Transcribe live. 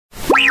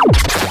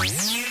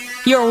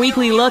Your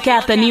weekly look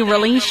at the new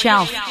release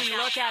shelf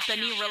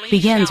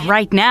begins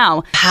right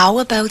now. How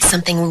about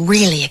something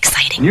really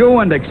exciting? New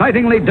and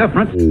excitingly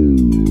different.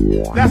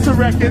 That's a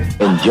record.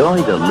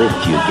 Enjoy the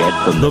lift you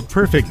get from the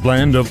perfect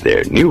blend of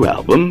their new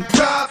album.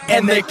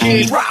 And they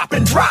keep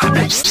dropping.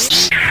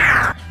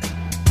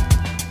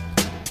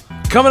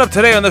 Coming up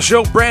today on the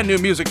show, brand new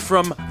music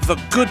from The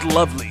Good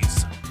Lovelies.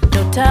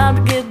 No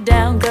time to get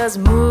down, cause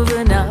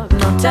moving up.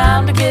 No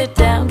time to get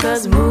down,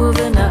 cause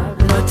moving up.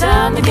 No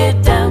time to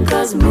get down,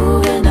 cause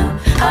moving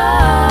up.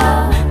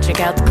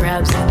 Check out the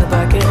crabs in the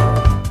bucket.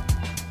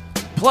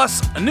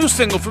 Plus, a new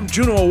single from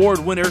Juno Award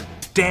winner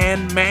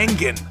Dan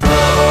Mangan.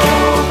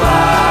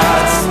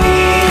 Robots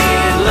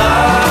need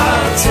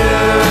love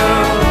too.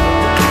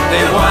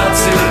 They want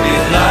to be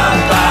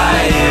loved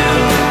by you.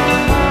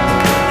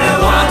 They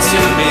want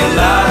to be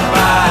loved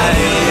by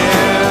you.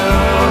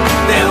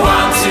 They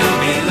want to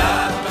be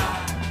loved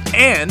by you.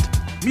 And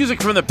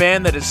music from the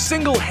band that is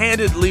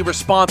single-handedly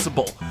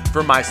responsible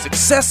for my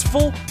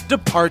successful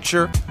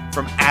departure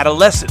from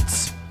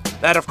adolescence.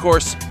 That, of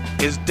course,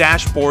 is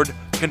Dashboard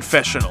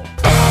Confessional.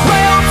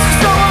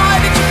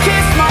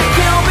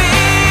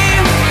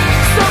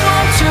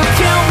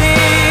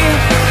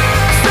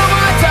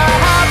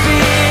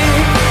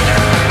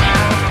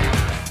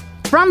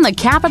 From the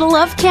capital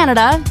of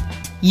Canada,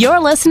 you're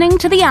listening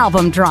to The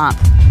Album Drop.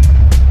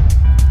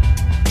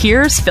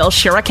 Here's Phil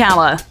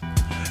Shirakawa.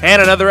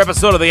 And another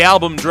episode of The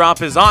Album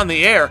Drop is on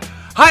the air.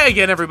 Hi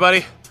again,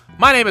 everybody.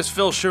 My name is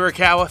Phil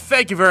Shirakawa.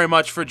 Thank you very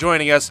much for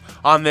joining us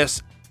on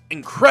this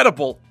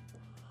incredible,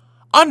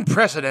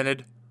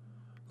 unprecedented,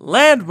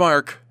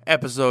 landmark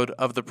episode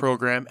of the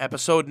program,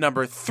 episode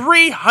number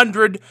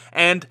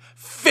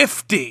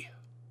 350.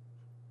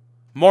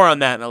 More on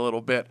that in a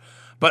little bit.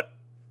 But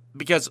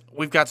because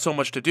we've got so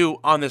much to do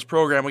on this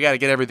program, we got to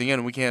get everything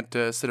in. We can't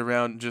sit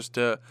around just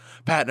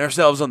patting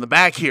ourselves on the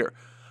back here.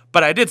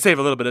 But I did save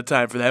a little bit of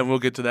time for that, and we'll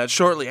get to that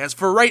shortly. As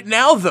for right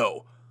now,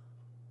 though,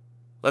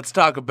 let's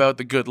talk about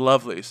the Good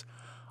Lovelies.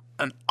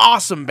 An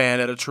awesome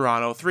band out of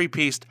Toronto,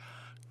 three-pieced,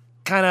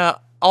 kind of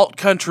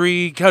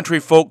alt-country, country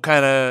folk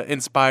kind of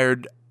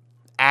inspired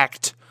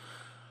act.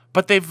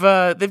 But they've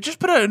just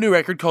put out a new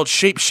record called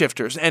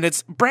Shapeshifters, and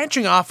it's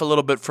branching off a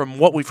little bit from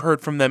what we've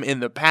heard from them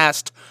in the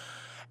past.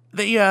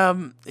 They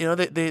went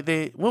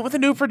with a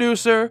new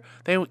producer.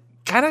 They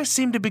kind of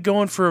seem to be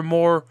going for a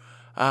more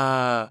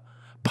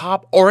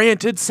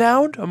pop-oriented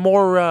sound, a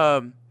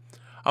more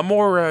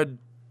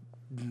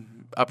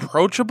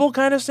approachable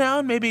kind of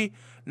sound. Maybe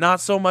not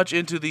so much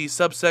into the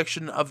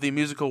subsection of the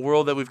musical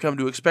world that we've come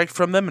to expect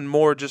from them, and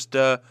more just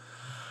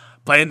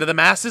playing to the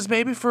masses,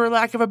 maybe, for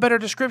lack of a better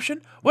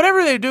description.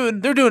 Whatever they're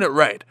doing it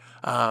right.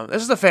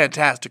 This is a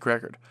fantastic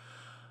record.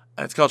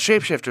 It's called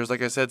Shapeshifters.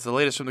 Like I said, it's the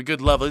latest from the Good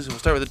Lovelies. We'll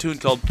start with a tune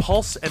called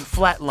Pulse and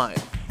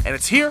Flatline. And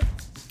it's here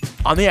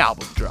on the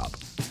Album Drop.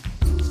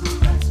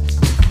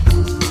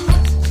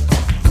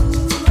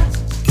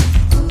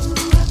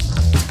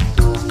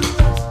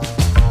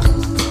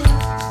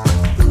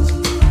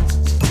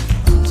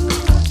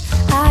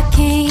 I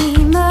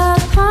came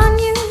upon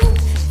you,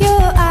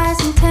 your eyes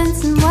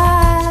intense and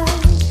wild.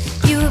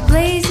 You were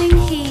blazing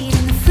heat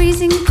in the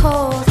freezing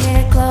cold,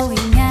 hair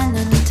glowing and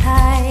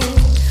untied.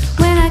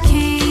 When I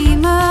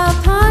came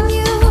upon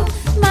you,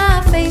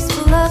 my face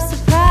full of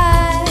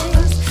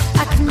surprise,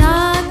 I could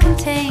not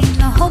contain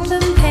the hope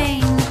and pain.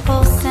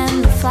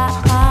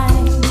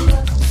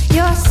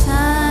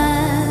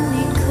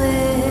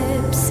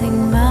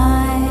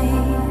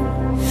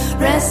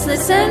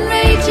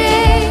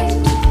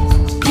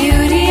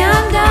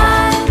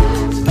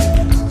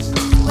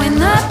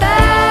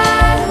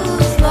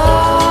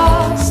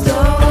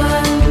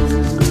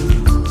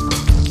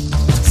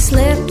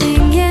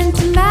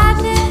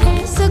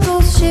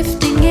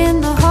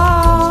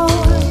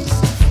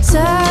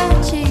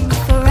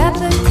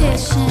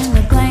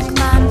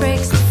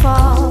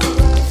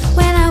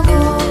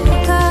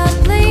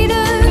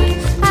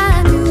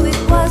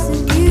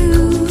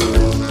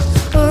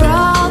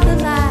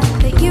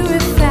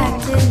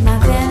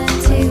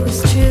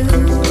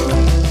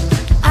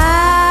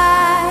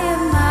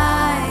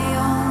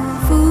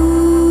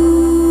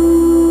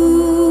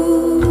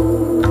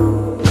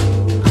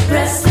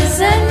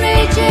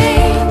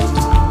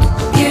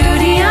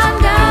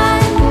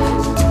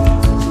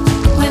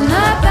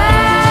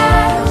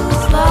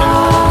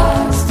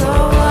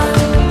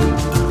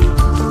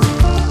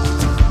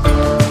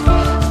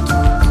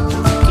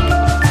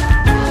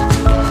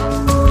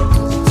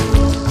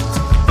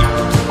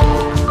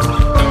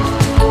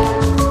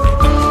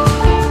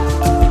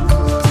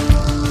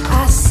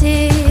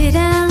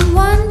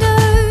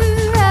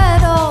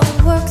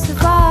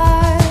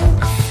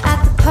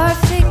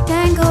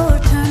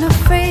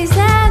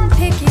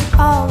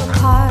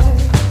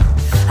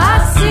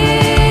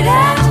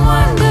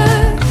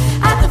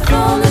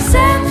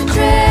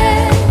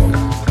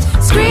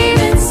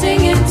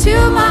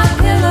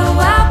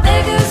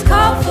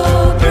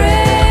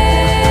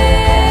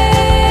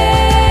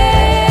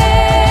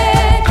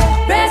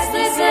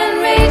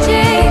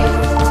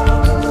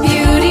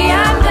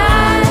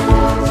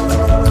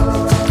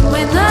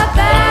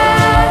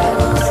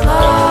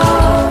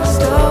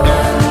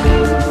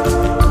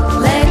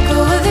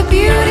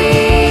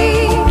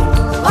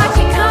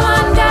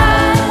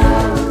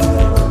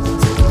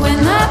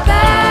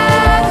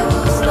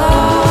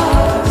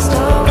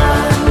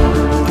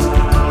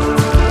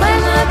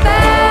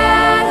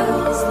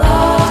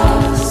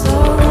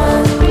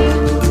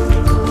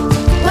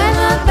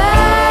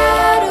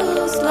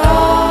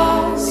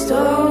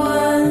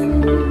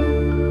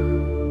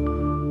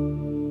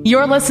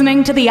 You're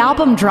listening to The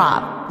Album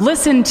Drop.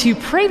 Listen to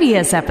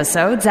previous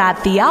episodes at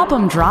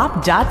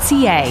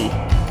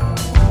thealbumdrop.ca.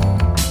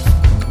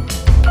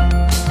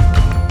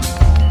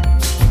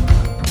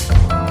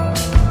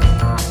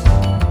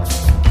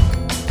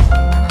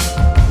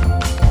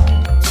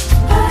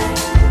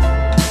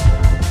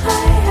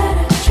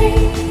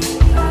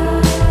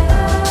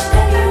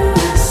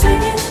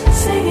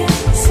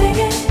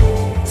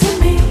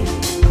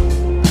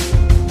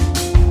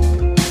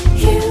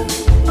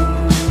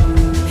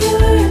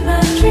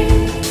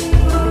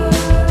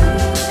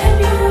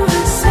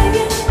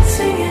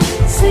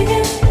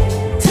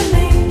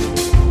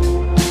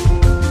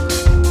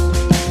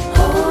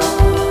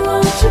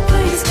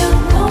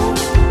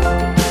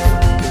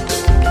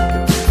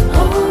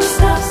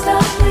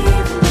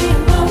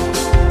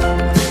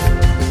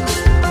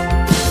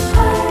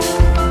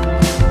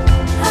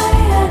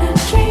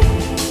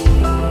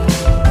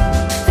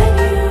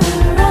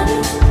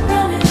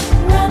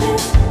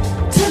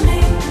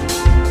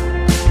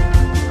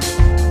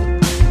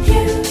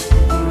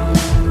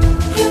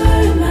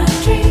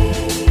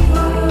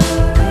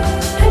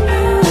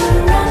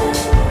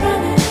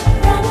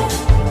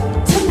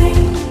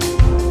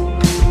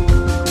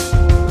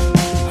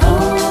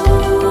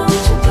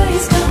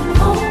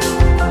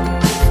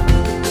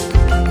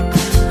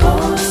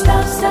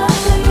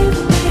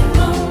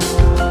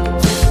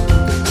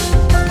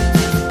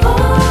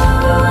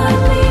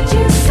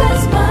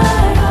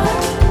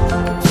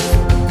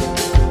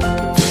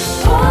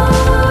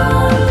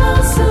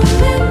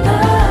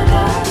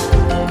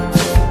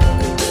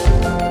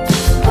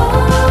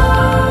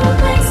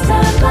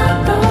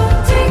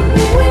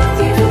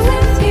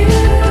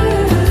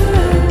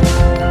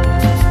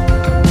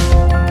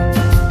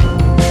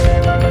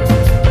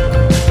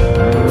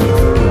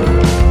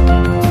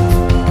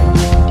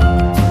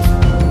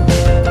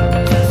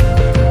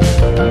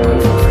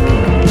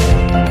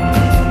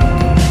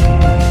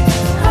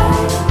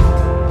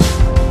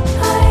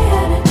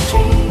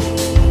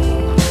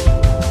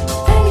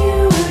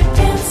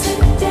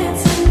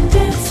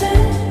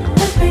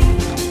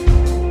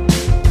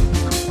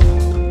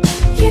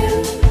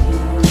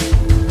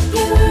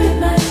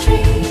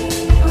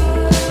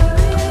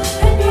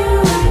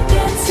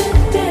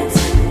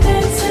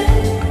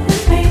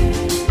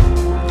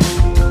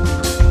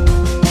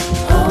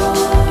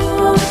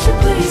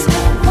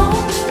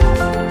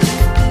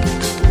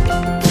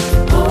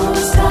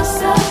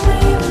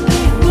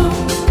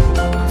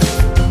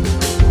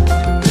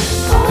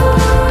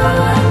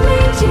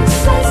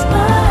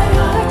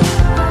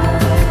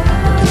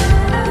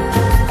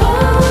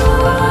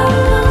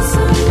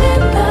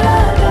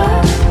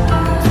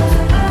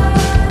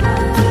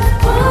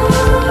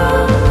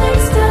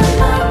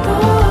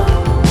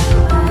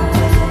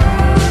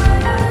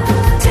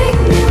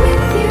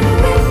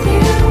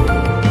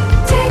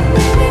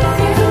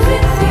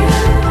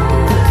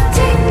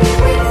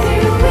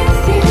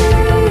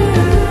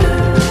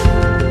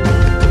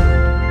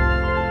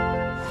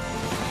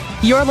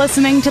 You're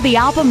listening to The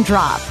Album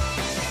Drop.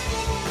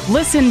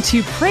 Listen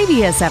to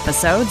previous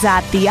episodes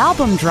at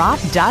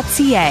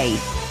thealbumdrop.ca.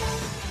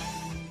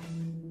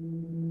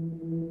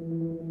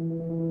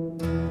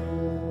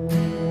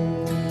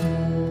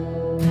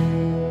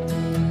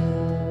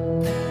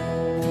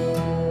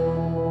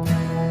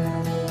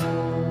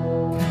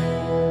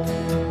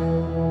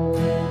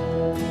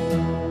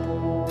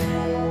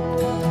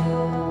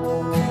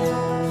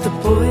 The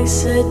boy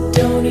said,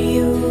 "Don't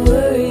you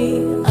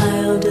worry,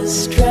 I'll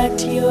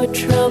distract your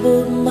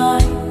troubled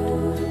mind."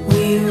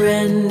 We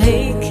ran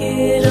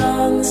naked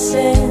on the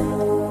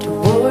sand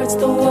towards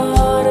the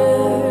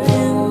water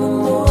in the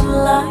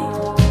moonlight.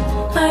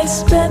 I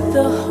spent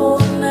the whole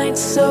night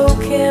so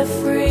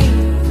carefree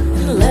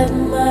and let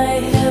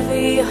my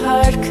heavy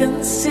heart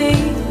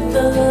conceive.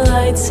 The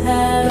lights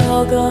had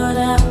all gone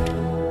out,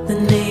 the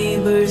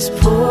neighbors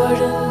poured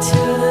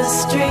into the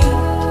street.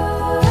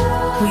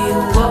 We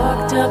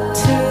walked up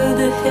to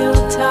the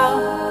hilltop,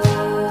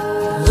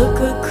 look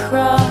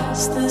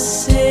across the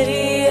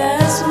city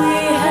as we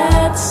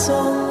had so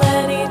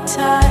many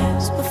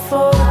times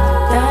before.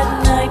 That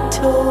night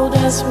told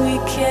us we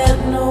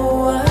can't know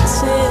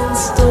what's in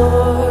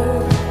store.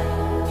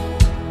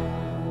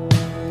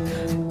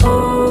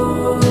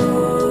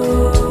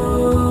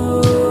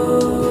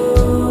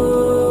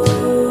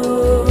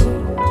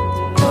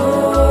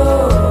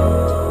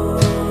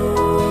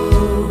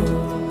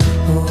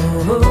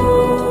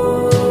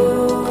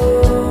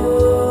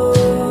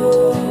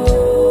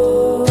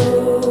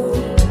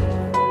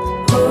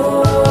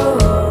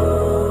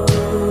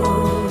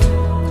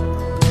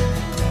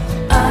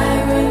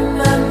 Driving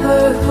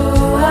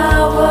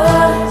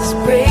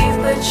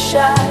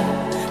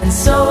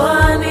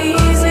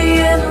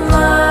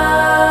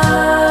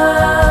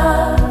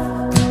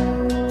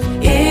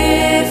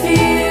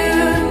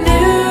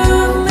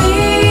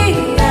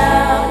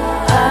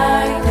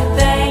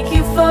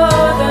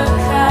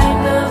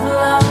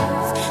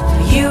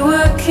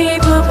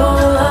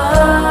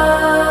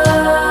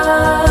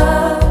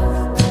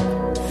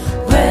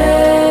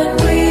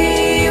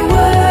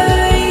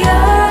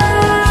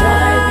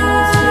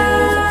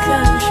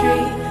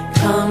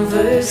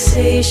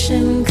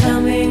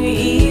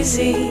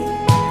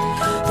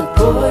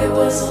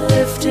was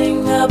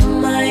lifting up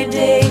my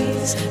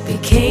days,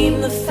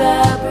 became the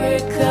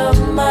fabric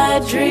of my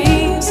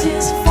dreams.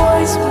 His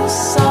voice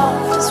was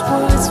soft, his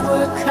words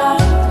were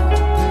kind.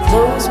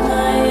 Close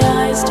my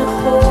eyes to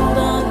hold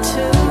on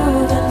to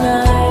the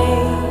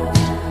night.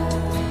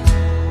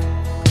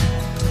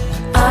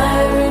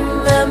 I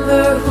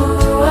remember who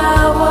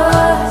I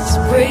was,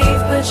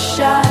 brave but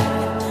shy,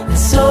 and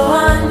so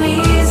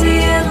uneasy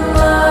in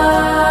love.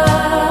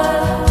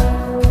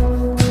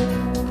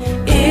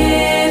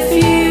 If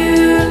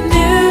you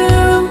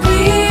knew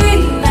me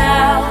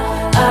now,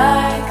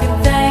 I could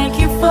thank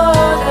you for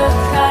the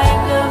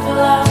kind of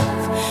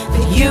love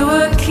that you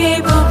were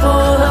capable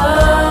of.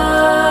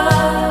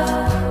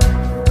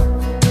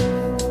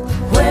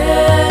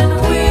 When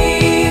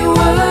we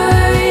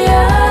were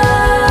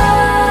young,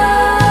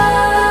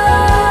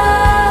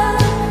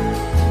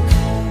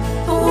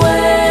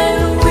 when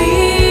we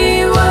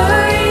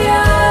were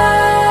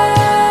young,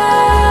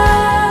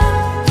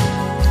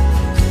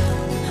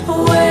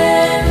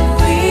 when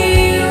we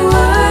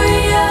were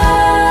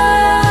young.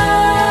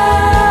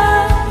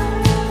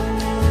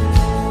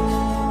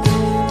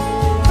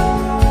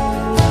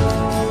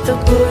 The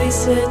boy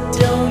said,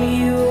 don't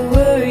you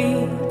worry,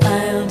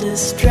 I'll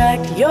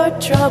distract your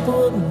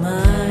troubled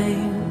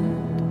mind.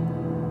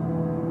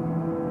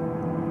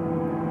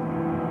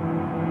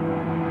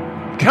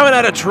 Coming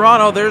out of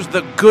Toronto, there's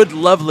the Good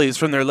Lovelies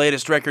from their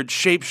latest record,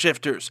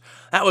 Shapeshifters.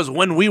 That was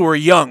When We Were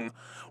Young.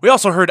 We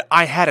also heard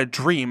I Had a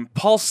Dream.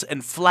 Pulse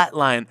and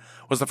Flatline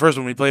was the first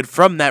one we played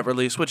from that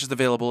release, which is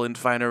available in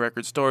finer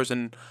record stores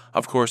and,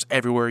 of course,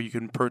 everywhere you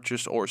can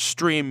purchase or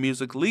stream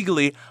music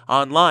legally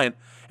online.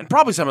 And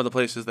probably some of the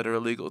places that are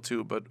illegal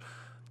too, but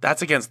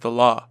that's against the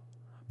law.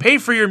 Pay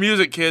for your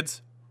music,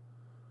 kids.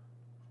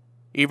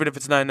 Even if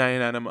it's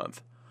 $9.99 a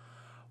month.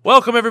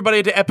 Welcome,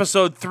 everybody, to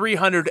episode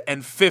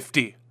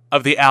 350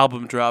 of the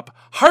album drop.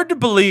 Hard to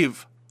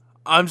believe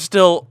I'm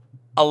still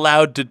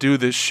allowed to do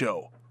this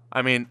show.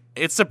 I mean,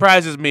 it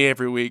surprises me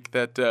every week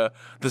that the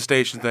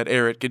stations that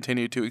air it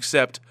continue to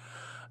accept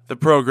the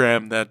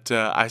program that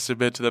I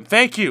submit to them.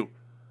 Thank you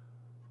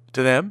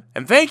to them,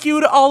 and thank you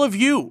to all of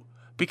you,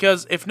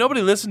 because if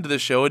nobody listened to the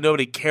show and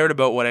nobody cared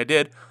about what I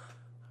did,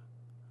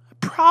 I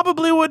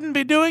probably wouldn't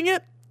be doing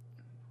it.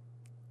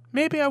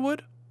 Maybe I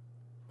would.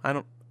 I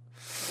don't.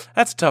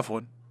 That's a tough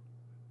one,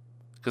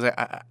 because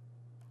I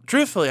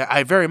truthfully,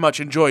 I very much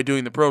enjoy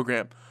doing the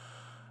program.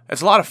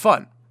 It's a lot of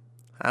fun.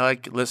 I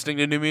like listening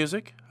to new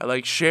music. I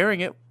like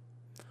sharing it.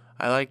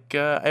 I like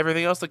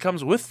everything else that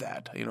comes with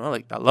that. You know,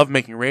 I love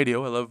making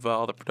radio. I love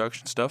all the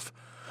production stuff.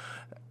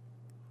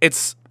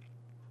 It's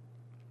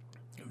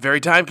very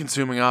time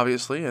consuming,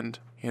 obviously, and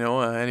you know,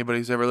 anybody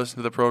who's ever listened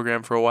to the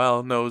program for a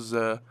while knows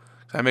I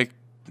make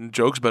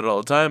jokes about it all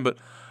the time, but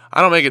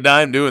I don't make a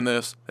dime doing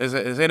this. This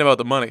ain't about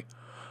the money.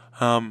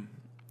 I'm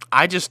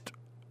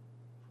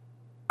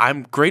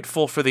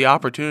grateful for the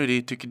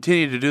opportunity to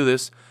continue to do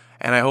this,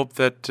 and I hope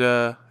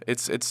that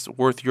it's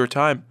worth your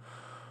time.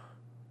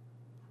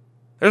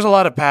 There's a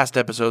lot of past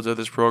episodes of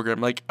this program,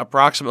 like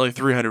approximately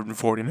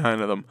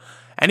 349 of them,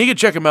 and you can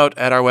check them out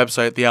at our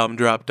website,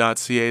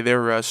 thealbumdrop.ca.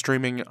 They're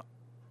streaming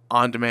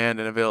on demand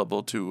and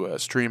available to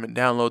stream and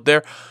download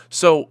there.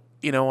 So,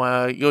 you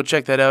know, go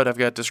check that out. I've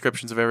got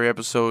descriptions of every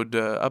episode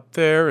up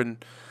there,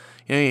 and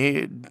you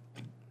know,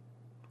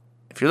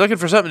 if you're looking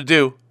for something to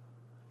do,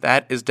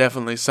 that is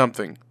definitely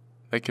something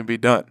that can be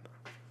done.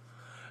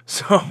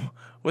 So,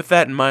 with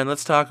that in mind,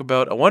 let's talk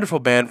about a wonderful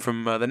band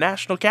from the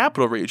National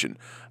Capital Region,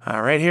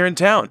 right here in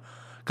town.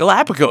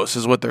 Galapagos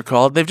is what they're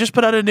called. They've just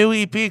put out a new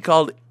EP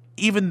called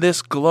Even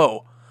This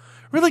Glow.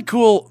 Really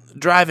cool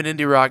driving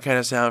indie rock kind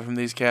of sound from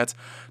these cats.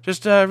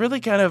 Just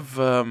really kind of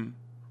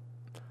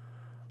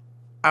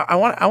I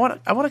want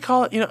to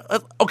call it, you know,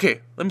 okay,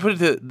 let me put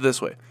it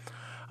this way.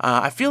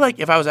 I feel like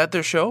if I was at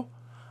their show,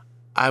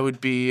 I would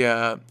be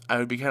kind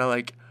of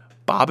like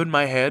bobbing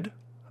my head,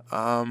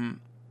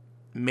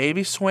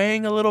 maybe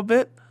swaying a little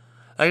bit.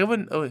 Like I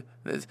wouldn't.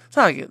 It's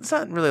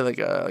not really like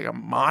a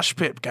mosh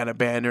pit kind of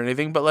band or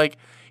anything. But like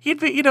you'd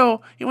be, you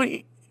know,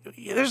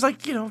 there's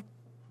like, you know,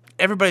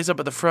 everybody's up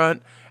at the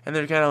front and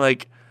they're kind of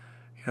like,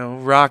 you know,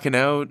 rocking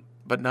out,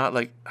 but not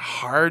like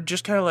hard.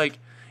 Just kind of like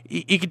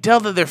you can tell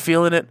that they're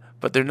feeling it,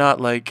 but they're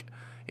not like,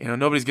 you know,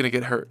 nobody's gonna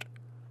get hurt.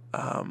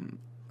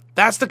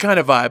 That's the kind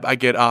of vibe I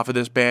get off of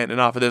this band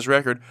and off of this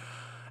record,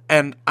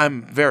 and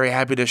I'm very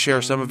happy to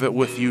share some of it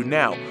with you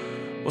now.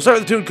 We'll start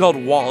with a tune called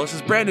Wall. This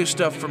is brand new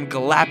stuff from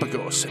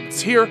Galapagos, and it's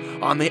here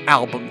on the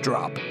album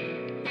drop.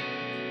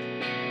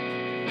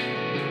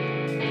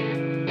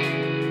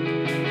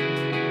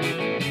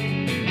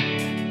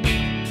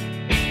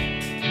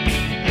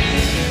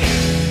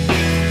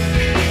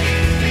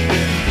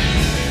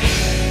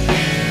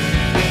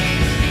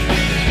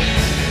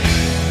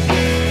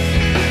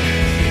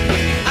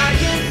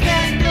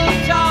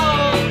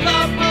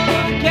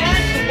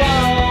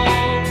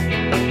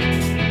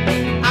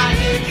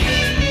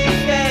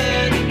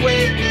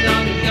 Waiting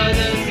on the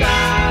other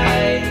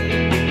side.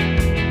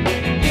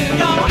 You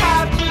don't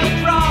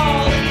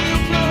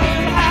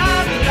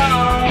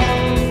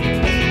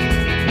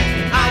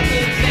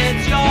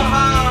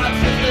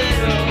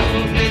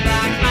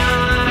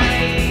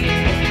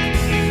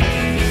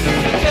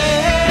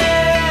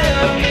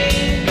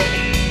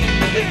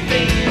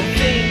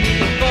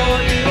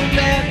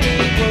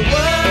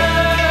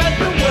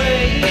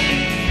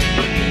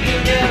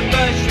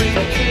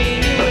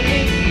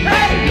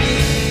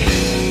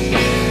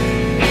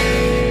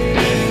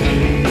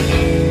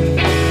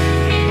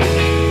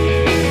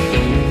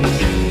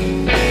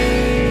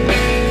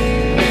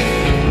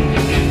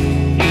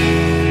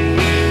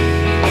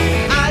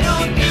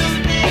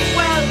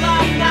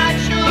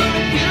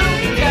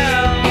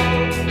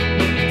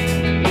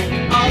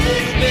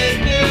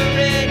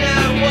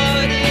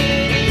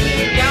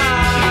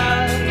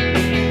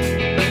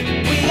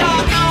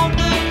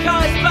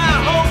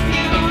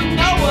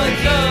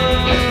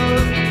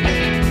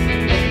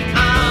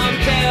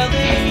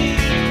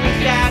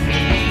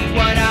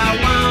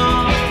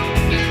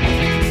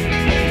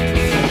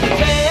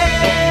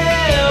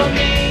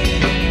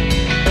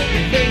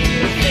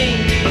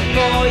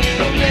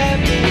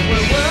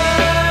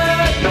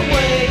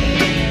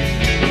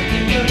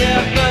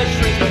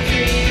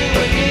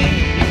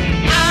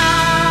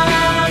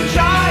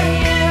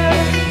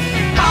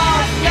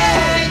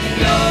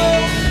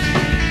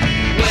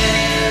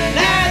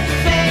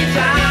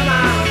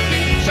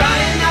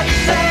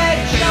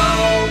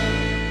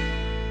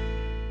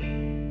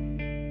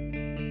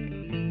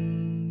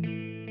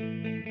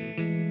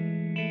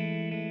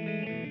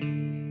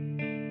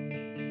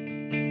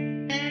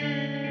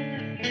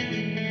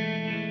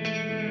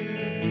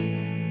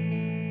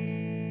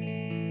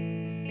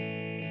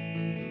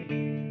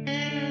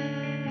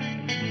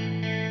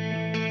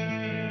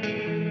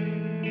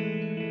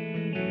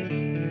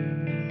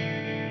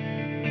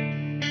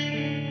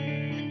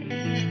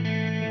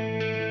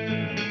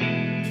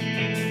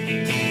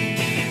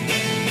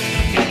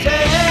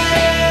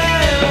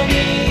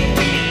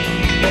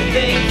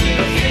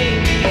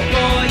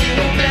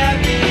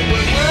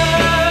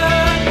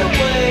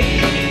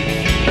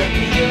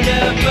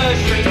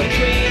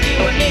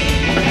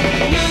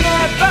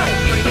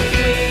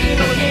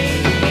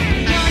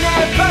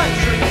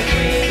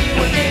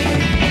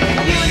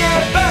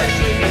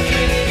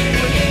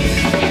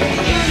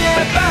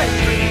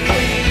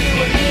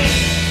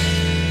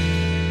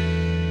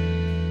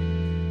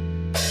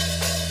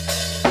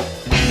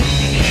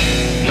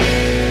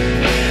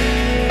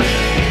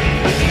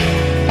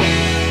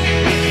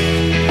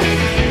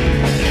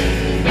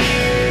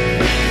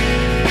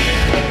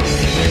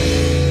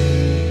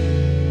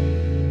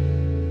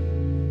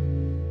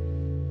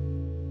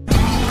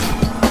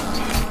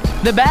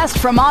The best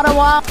from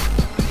Ottawa,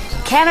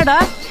 Canada,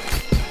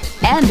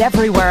 and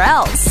everywhere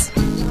else.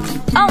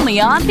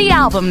 Only on The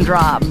Album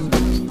Drop.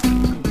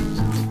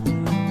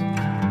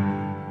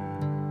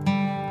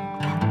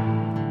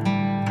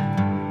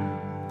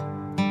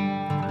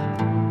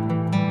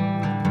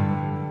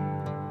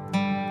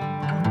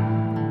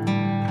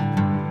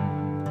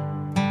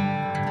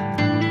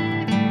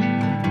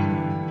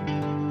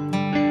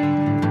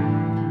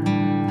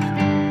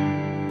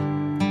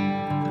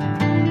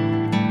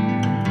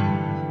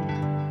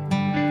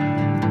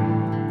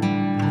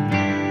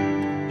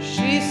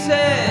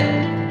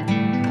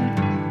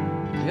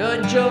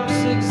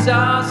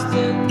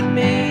 Exhausting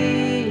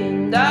me,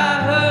 and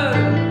I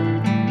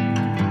heard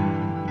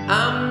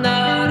I'm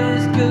not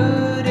as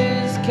good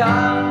as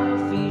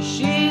coffee.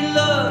 She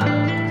looked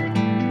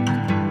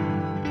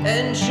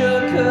and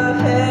shook her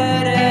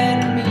head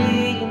at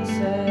me and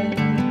said,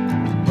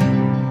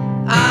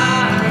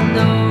 I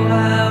know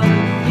how it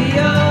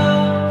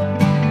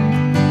feels.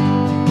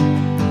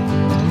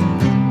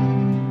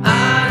 I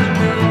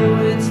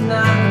know it's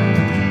not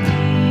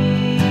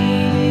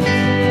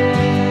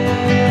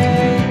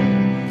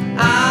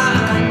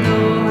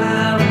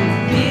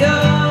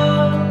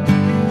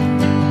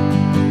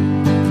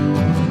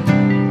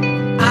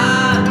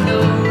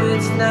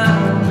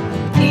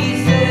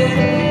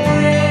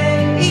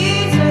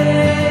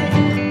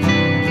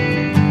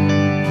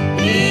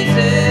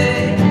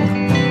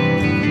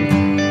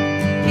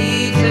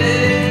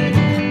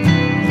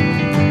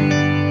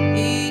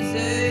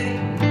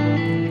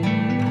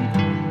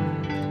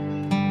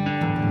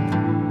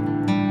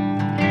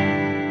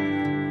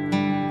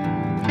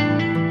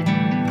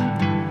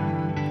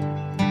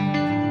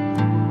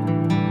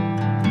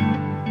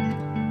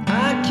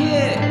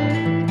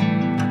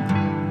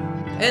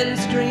and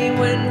scream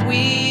when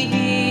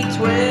we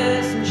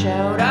twist and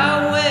shout.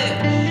 I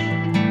wish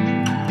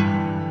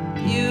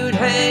you'd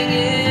hang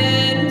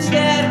in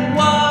instead of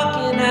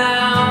walking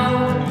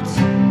out.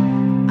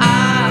 I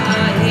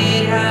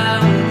hate how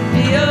it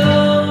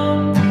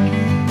feels.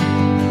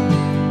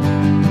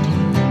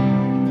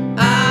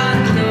 I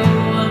know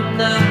I'm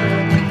not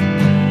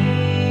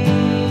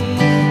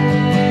easy.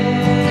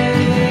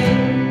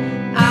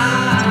 I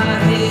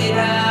hate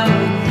how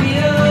it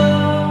feels.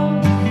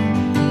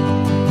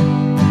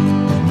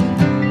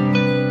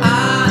 I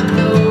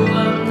know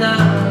I'm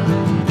not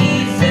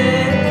easy,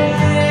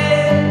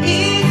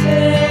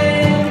 easy,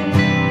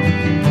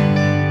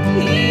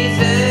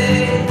 easy,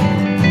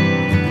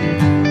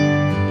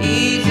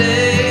 easy.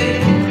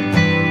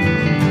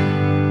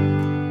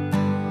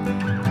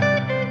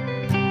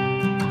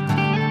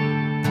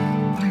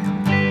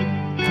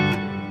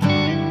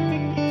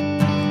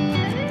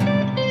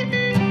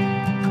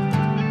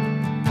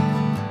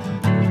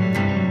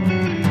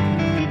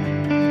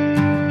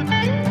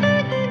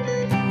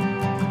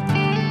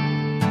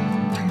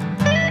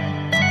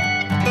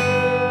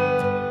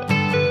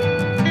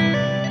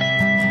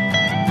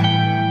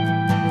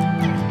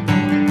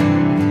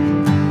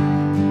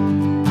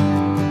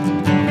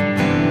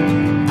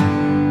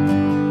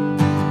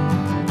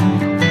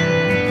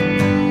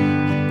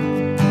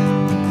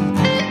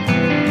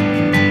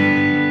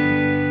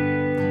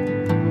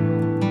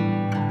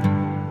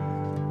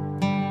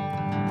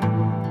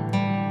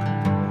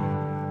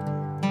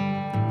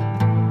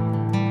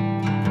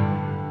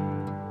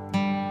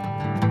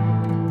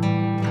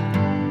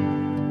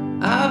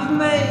 I've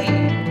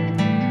made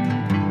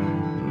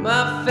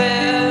my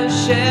fair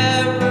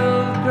share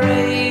of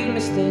grave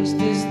mistakes.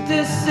 This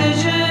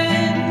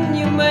decision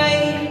you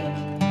make,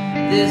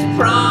 this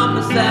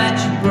promise that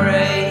you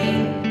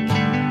break,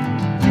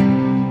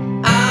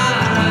 I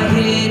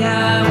hate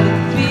how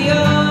it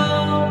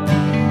feels.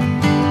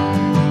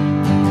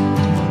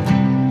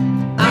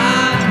 I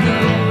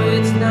know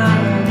it's not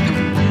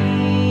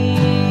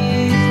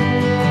easy.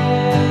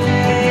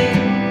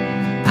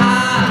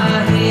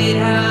 I hate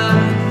how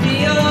it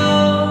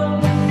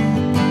feels.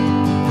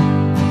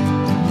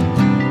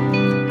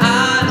 I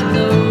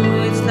know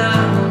it's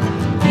not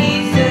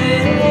easy,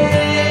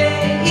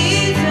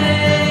 easy,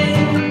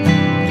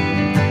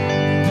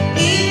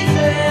 easy.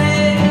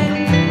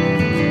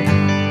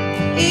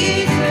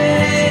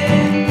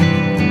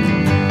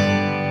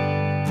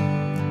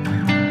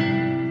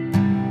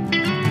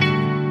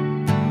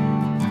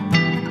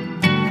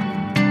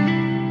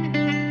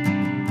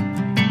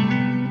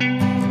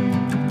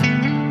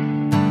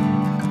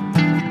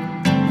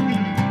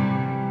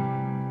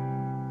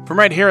 From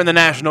right here in the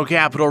National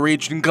Capital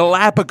Region,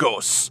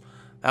 Galapagos.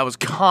 That was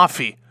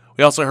Coffee.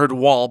 We also heard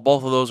Wall.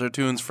 Both of those are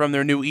tunes from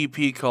their new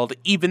EP called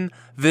Even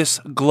This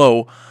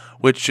Glow,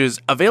 which is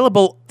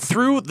available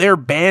through their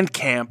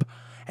Bandcamp.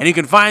 And you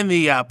can find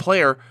the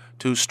player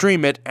to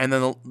stream it and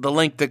then the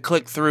link to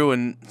click through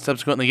and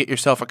subsequently get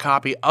yourself a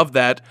copy of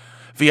that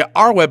via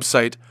our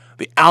website,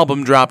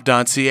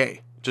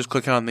 thealbumdrop.ca. Just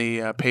click on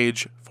the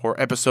page for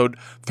episode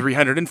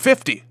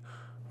 350.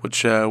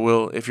 Which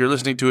will, if you're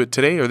listening to it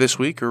today or this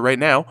week or right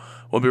now,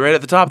 will be right at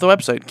the top of the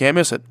website. Can't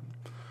miss it.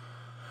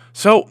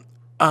 So,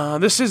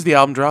 this is The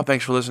Album Drop.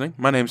 Thanks for listening.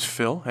 My name's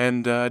Phil,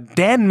 and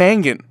Dan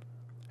Mangan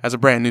has a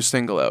brand new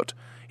single out.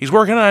 He's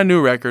working on a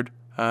new record.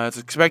 It's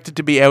expected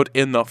to be out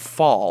in the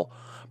fall.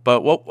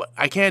 But what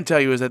I can tell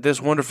you is that this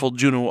wonderful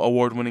Juno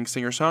Award-winning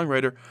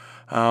singer-songwriter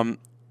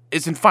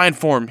is in fine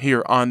form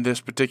here on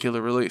this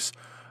particular release,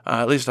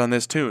 at least on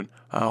this tune.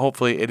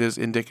 Hopefully it is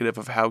indicative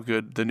of how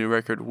good the new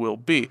record will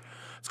be.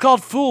 It's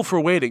called Fool for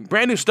Waiting.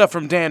 Brand new stuff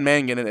from Dan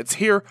Mangan, and it's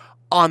here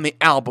on the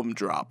album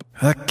drop.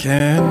 I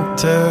can't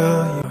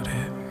tell you what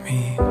it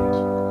means.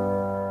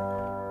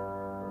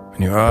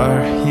 When you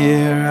are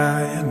here,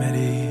 I am at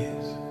ease.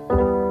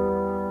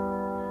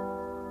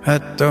 I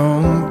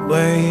don't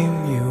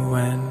blame you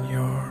when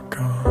you're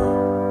gone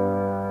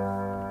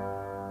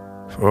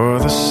for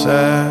the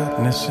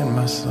sadness in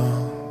my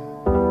song.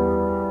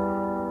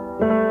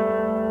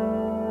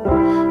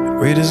 The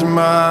weight is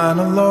mine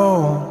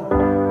alone,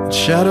 the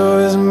shadow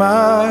is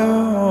my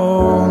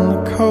own.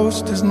 The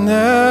coast is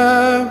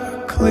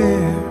never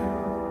clear.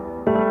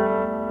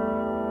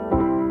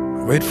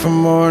 I wait for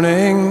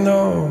morning,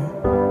 though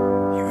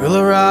you will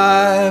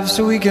arrive,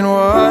 so we can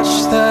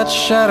watch that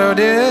shadow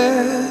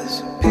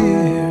disappear.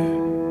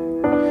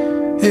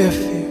 If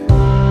you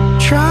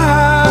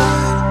try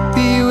to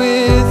be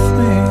with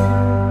me,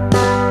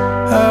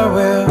 I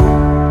will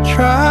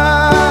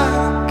try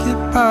to get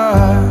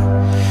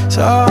by.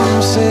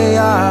 Some say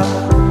I'm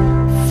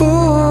a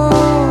fool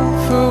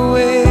for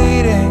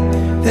waiting.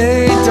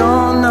 They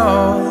don't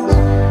know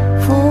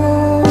this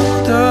fool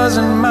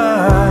doesn't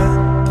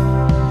mind.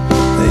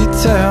 They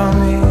tell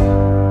me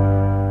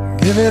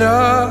give it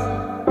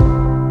up,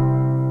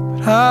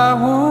 but I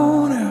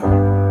won't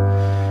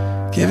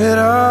ever give it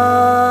up.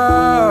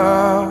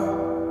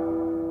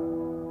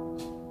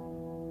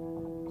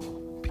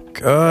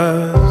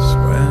 Because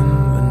when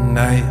the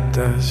night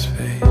does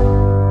fade,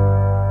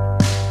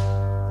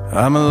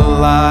 I'm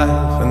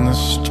alive in the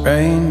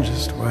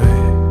strangest way.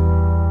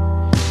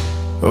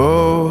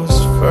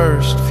 Those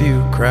first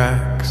few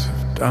cracks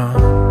of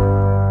dawn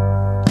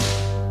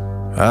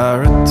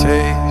are a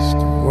taste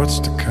of what's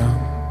to come.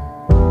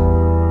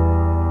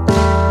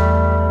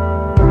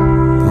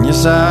 And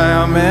yes, I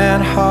am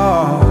in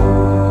heart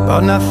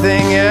about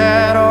nothing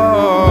at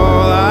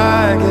all.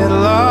 I get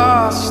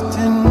lost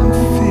in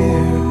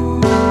fear.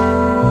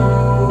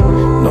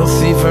 No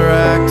thief or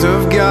act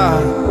of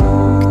God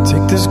can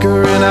take this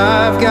grin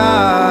I've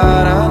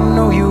got. I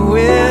know you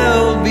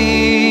will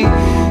be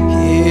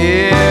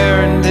here.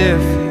 And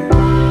if you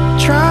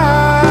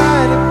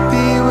try to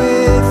be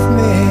with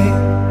me,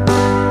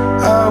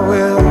 I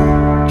will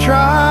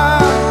try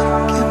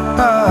to get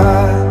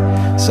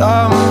by.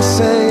 Some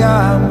say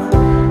I'm a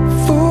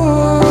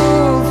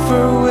fool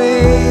for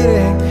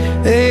waiting.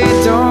 They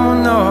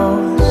don't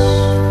know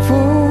this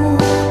fool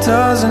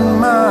doesn't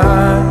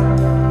mind.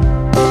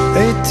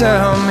 They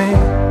tell me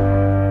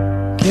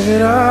give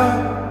it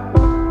up,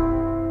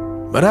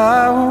 but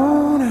I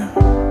won't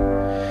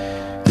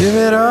ever give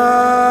it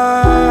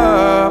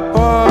up.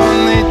 Oh,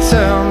 and they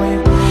tell me,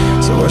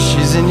 so what,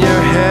 she's in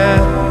your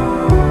head,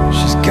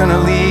 she's gonna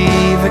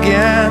leave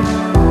again.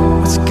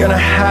 What's gonna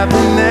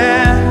happen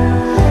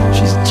then?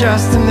 She's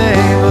just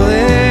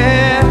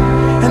enabling,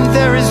 and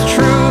there is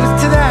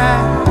truth to that,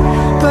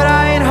 but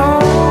I ain't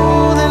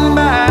holding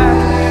back.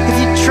 If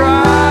you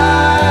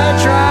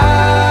try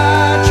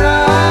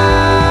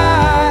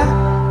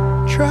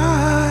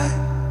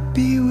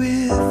be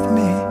with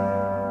me,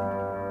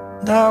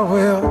 and I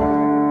will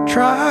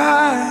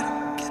try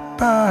to get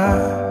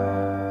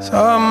by.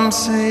 Some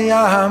say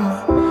I'm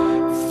a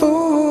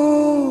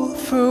fool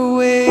for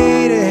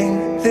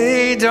waiting.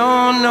 They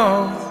don't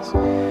know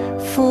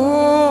this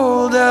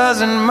fool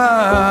doesn't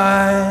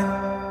mind.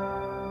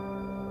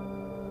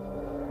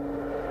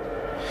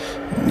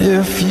 And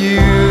if you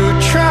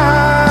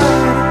try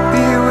to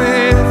be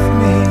with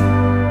me,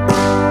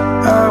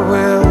 I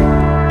will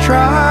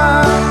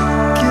try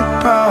to get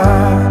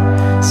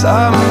by.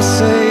 Some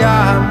say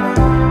I'm a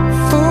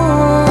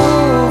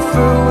fool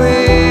for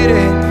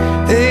waiting.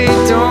 They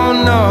don't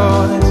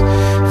know this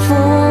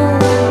fool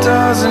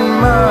doesn't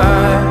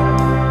mind.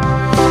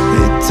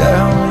 They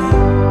tell me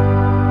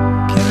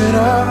give it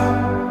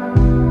up,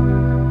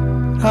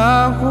 but I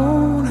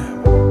won't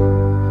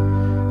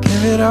ever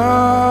give it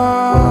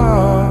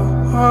up.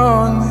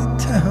 Oh, and they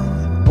tell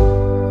me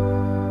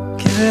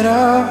give it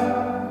up,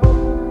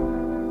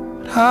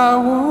 but I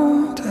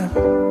won't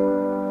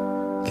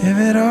ever give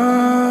it up.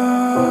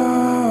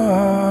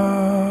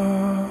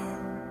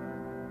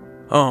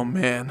 Oh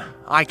man,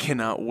 I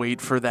cannot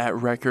wait for that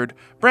record.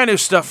 Brand new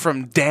stuff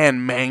from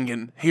Dan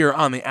Mangan here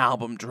on the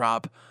album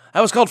drop.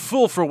 That was called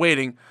Fool for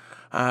Waiting.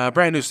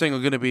 Brand new single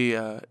going to be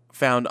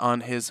found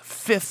on his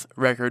 5th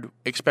record,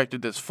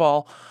 expected this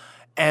fall.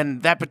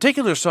 And that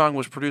particular song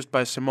was produced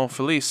by Simon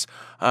Felice,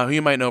 who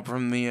you might know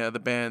from the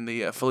band,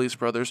 the Felice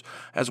Brothers,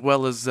 as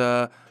well as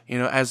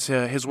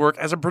his work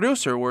as a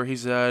producer, where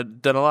he's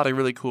done a lot of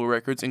really cool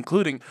records,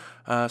 including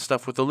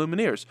stuff with the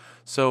Lumineers.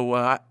 So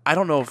I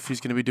don't know if he's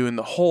going to be doing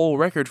the whole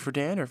record for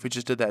Dan, or if he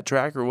just did that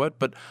track or what,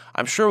 but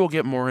I'm sure we'll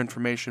get more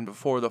information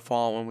before the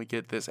fall when we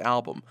get this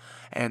album.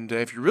 And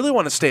if you really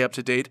want to stay up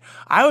to date,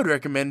 I would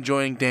recommend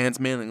joining Dan's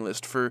mailing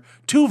list for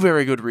 2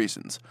 very good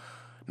reasons.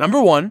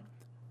 Number 1,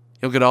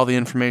 you'll get all the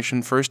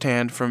information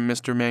firsthand from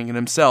Mr. Mangan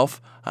himself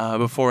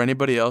before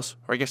anybody else,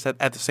 or I guess at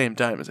the same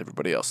time as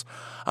everybody else.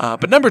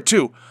 But number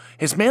 2,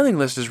 his mailing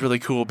list is really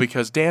cool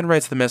because Dan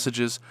writes the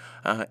messages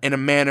in a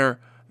manner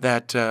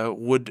that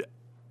would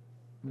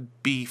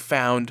be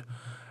found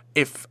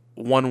if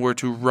one were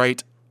to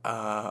write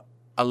a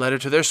letter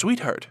to their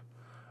sweetheart.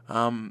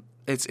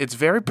 It's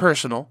very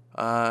personal,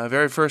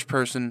 very first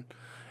person,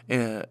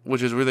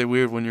 which is really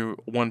weird when you're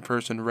one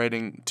person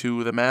writing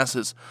to the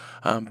masses.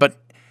 But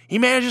he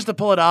manages to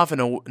pull it off in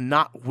a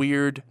not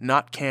weird,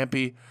 not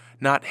campy,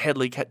 not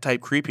Headley type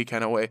creepy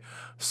kind of way.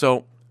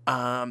 So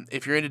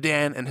if you're into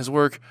Dan and his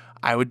work,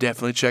 I would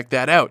definitely check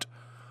that out.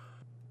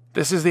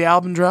 This is the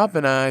Album Drop,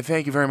 and I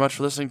thank you very much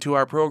for listening to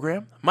our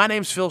program. My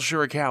name's Phil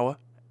Shirakawa,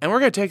 and we're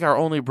going to take our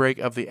only break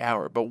of the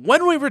hour. But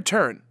when we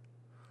return,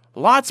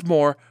 lots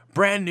more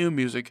brand new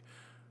music,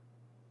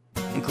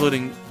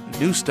 including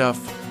new stuff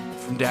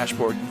from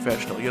Dashboard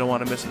Confessional. You don't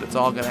want to miss it. It's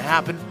all going to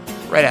happen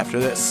right after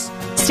this.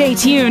 Stay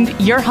tuned.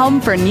 Your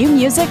home for new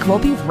music will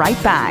be right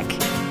back.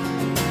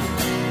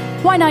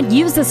 Why not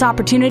use this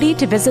opportunity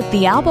to visit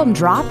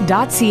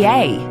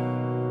thealbumdrop.ca?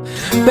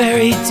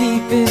 Buried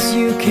deep as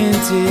you can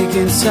dig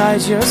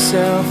inside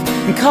yourself,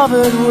 and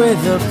covered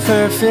with a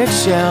perfect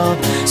shell.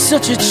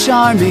 Such a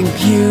charming,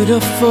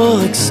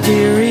 beautiful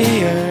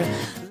exterior.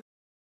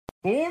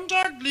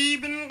 Montag,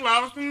 lieben,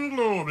 glauben,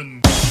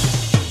 globen.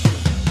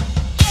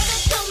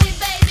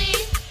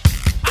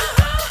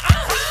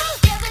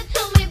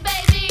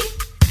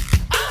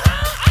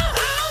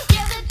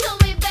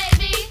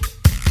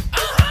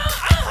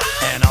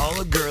 And all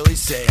the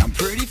girlies say I'm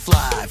pretty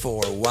fly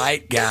for a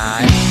white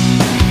guy.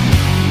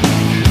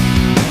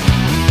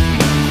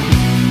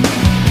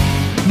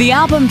 The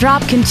Album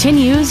Drop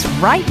continues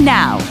right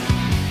now.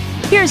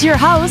 Here's your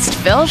host,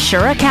 Phil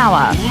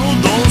Shirakawa.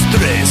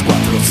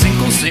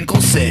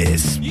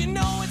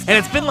 And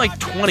it's been like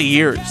 20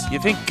 years. You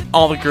think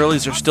all the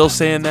girlies are still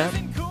saying that?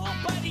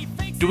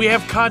 Do we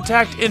have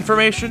contact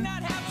information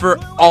for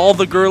all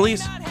the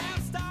girlies?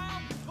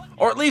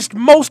 Or at least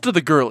most of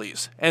the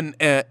girlies. And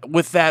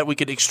with that, we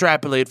could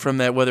extrapolate from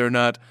that whether or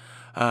not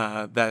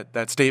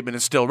that statement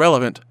is still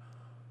relevant.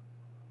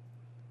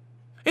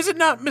 Is it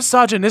not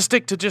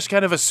misogynistic to just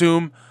kind of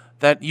assume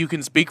that you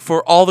can speak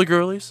for all the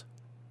girlies?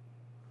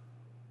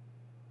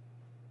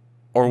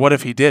 Or what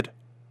if he did?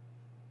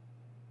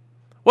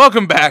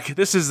 Welcome back.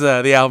 This is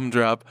the Album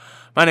Drop.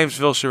 My name's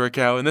Phil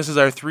Shirakawa, and this is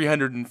our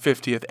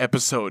 350th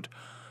episode.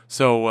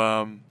 So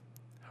we're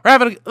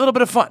having a little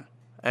bit of fun,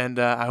 and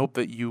I hope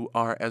that you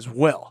are as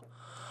well.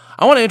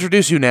 I want to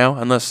introduce you now,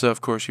 unless, of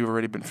course, you've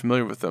already been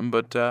familiar with them,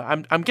 but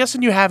I'm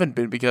guessing you haven't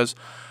been, because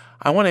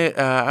I'm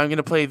going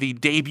to play the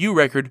debut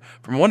record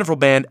from a wonderful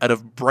band out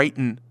of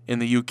Brighton in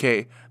the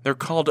UK. They're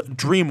called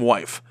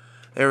Dreamwife.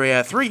 They're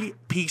a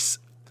 3-piece,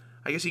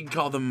 I guess you can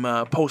call them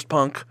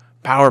post-punk,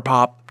 power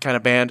pop kind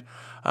of band.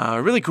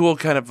 Really cool,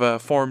 kind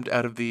of formed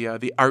out of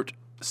the art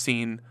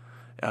scene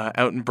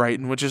out in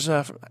Brighton, which is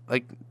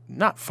like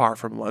not far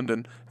from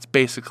London. It's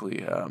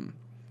basically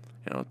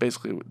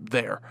basically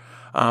there.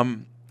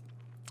 And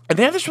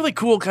they have this really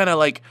cool kind of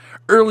like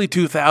early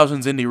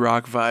 2000s indie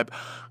rock vibe.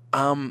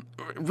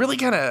 Really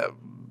kind of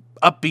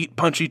upbeat,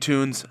 punchy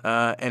tunes,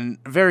 and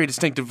very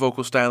distinctive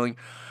vocal styling.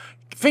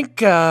 Think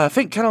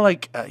kind of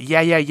like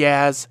Yeah Yeah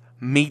Yeahs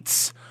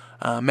meets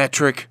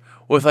Metric,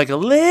 with like a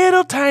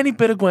little tiny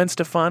bit of Gwen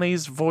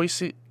Stefani's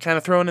voice kind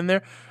of thrown in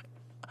there.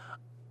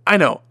 I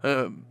know,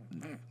 it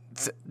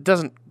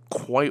doesn't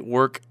quite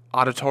work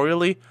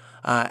auditorially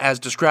as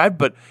described,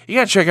 but you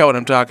gotta check out what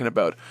I'm talking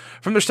about.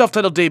 From their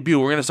self-titled debut,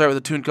 we're gonna start with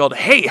a tune called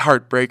Hey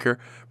Heartbreaker,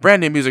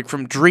 brand new music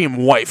from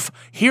Dreamwife,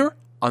 here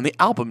on the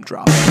Album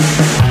Drop.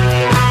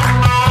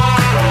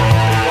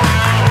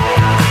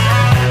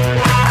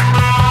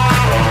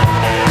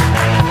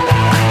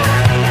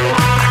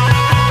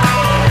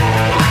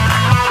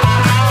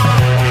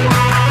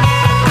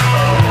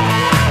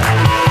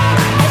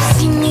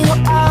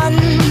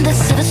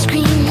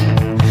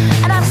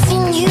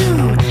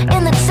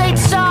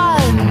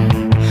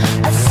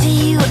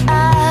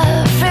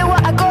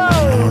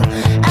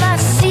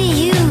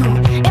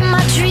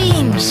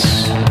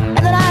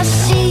 And then I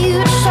see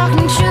you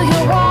talking to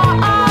your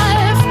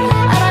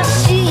wife.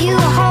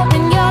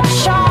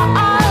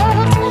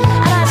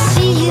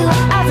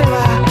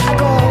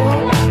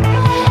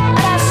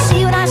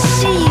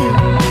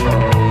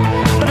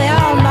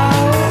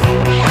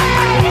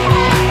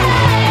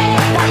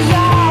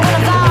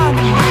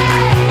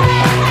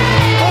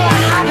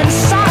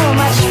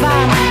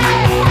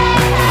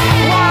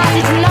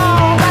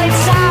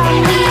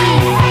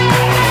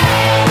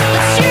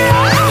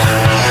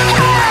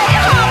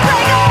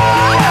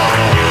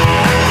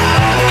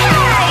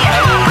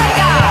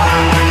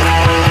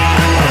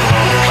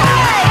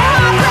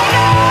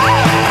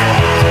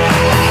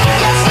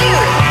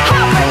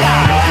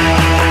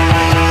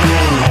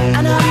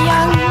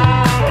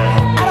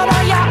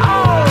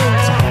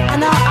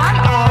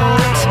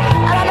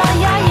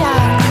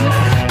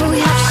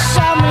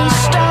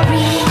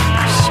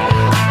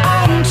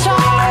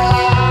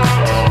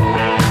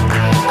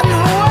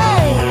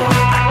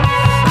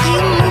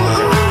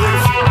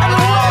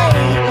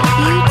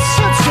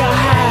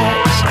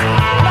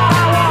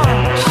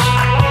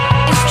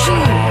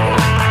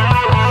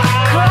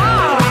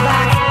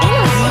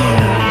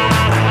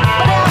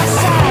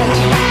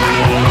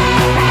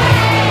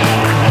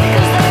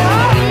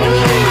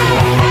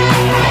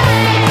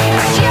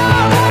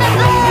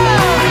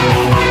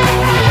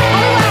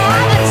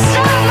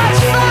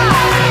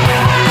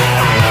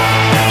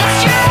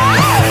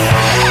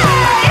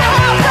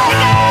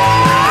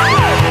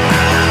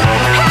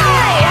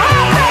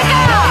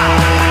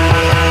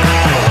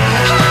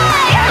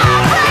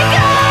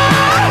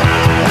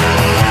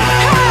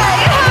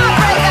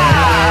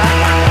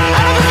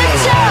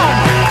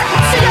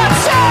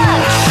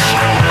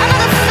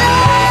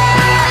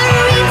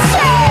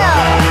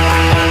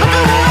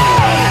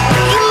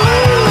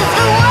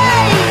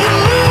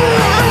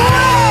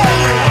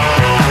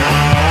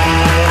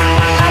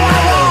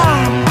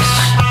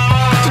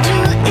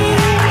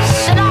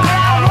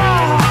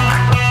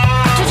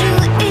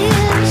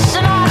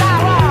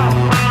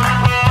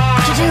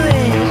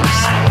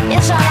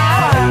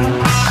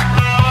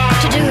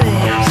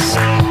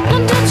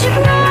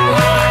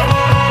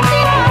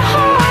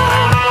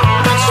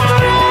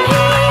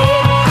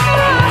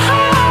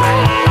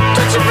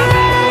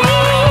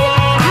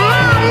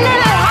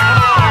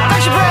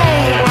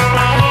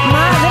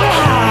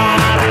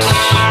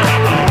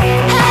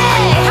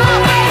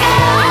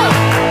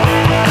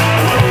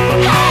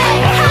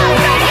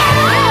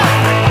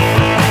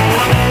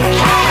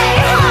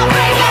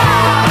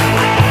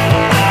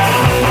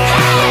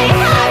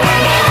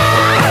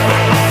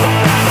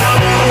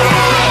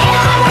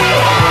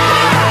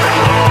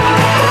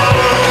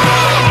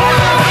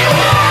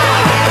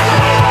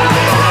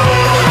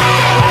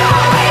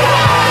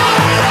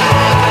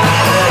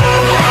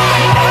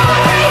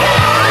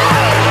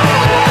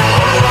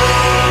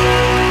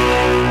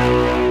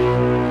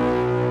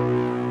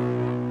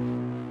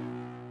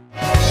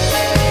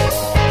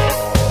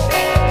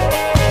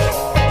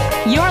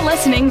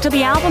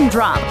 album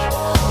drop.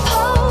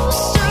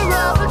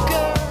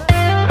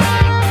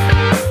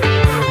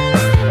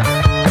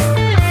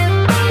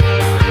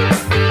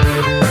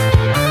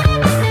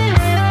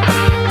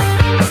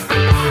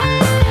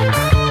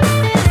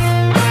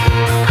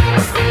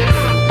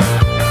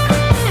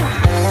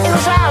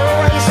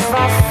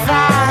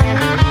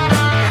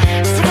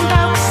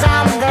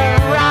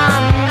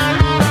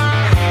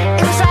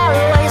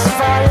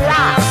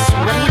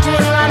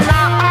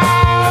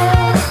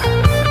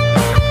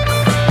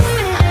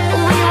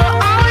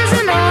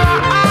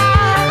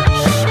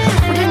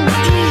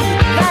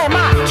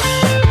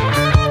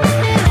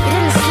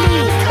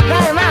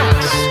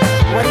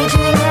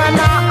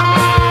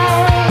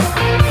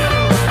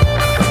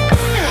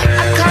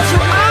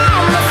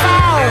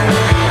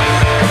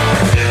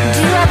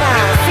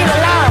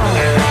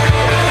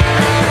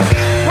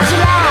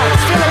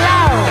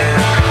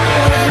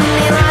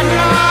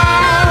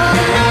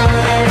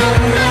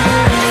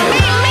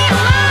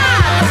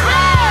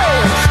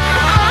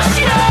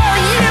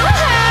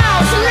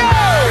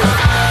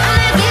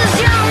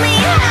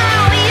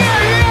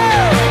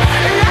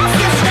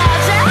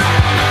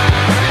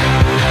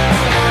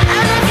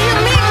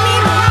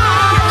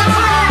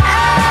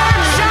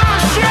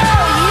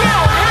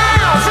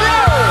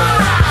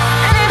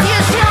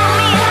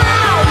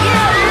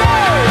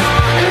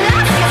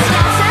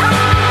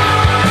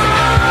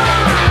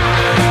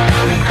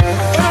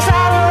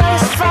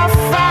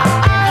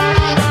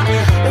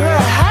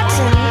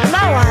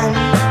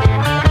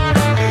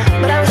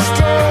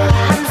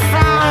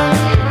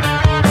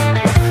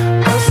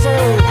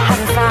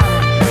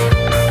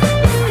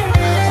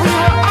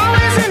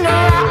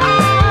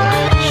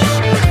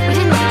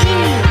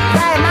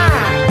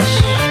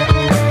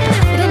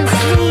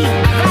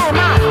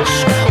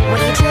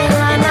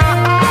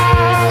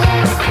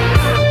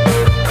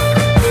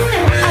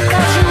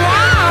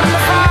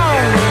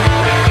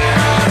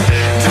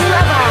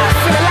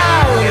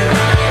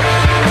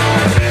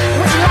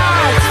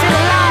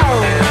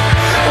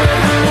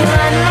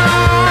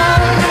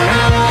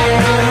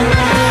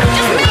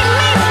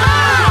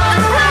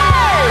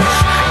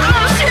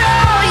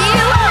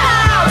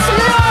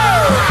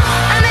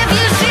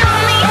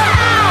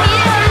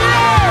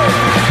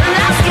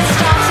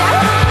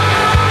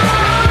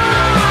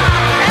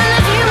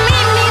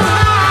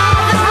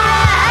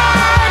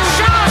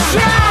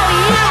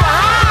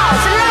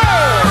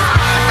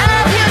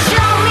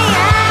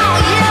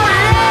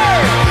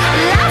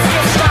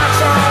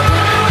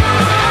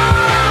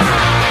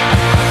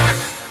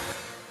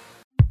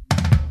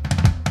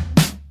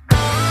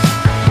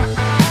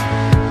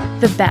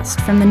 The best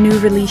from the new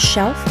release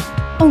shelf,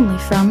 only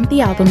from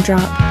the album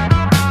drop.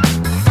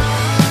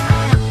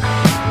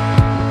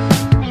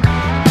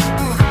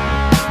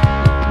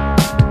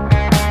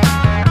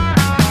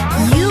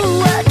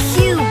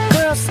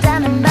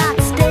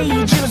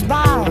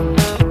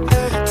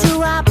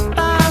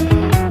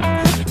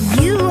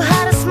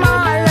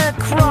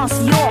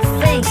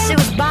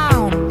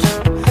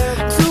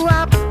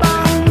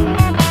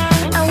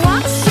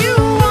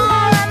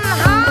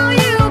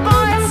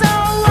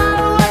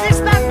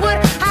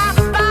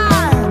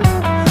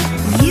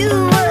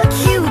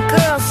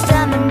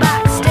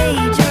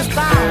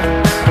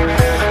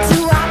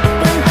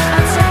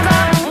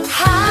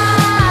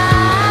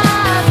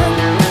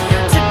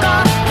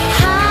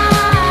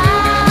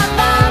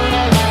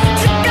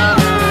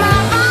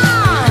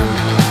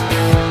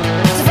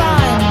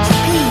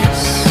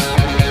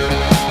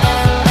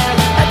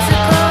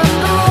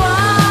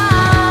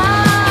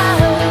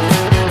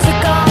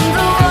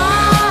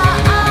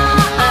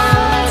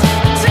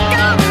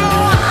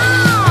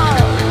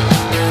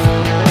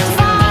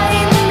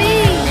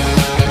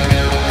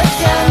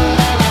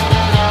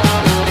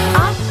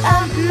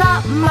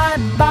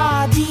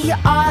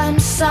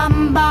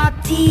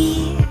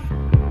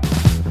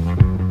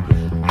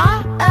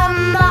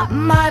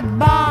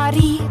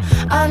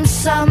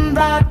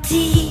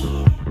 somebody.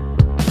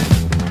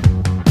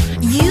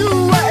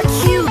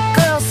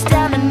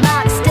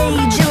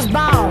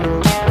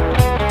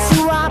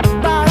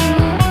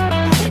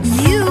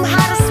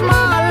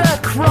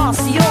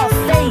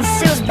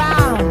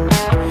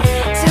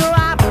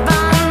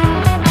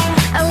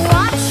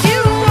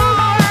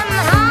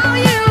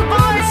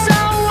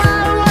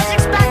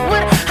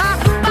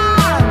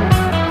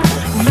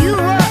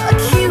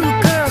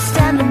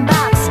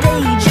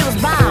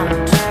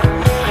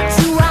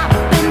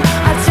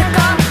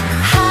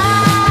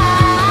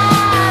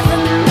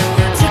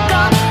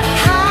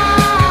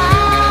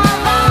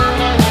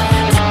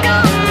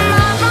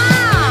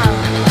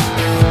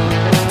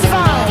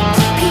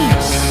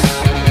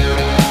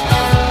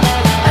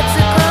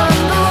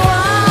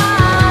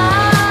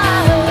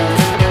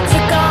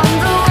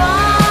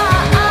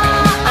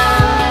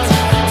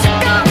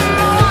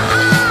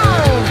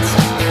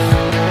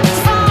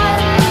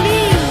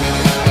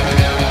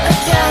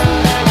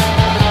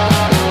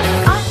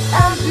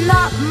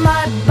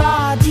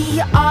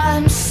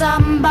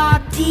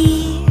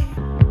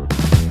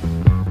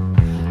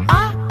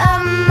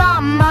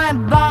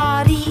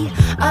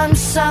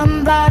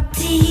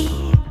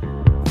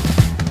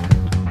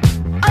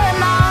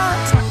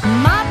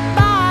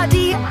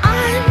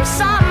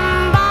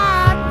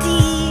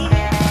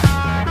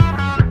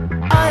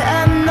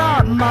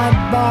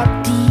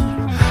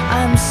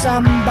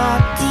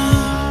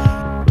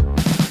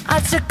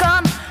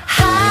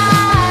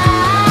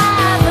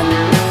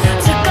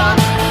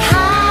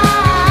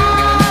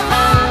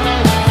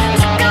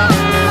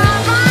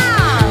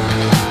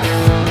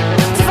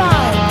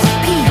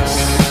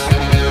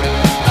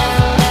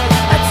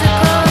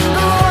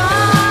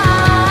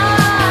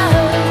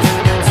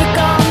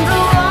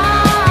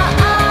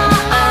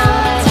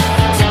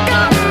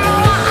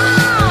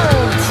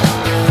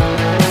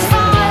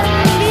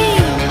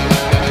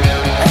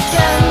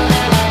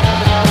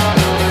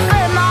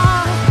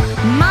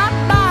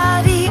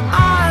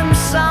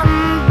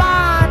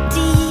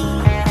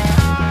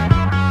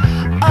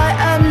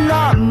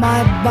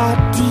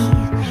 body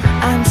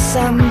and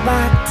somebody.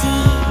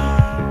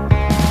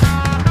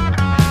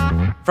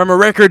 From a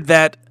record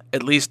that,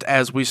 at least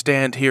as we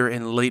stand here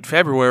in late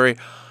February,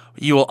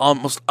 you will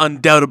almost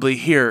undoubtedly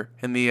hear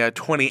in the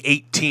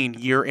 2018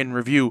 year in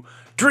review,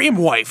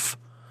 Dreamwife,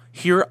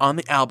 here on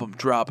the album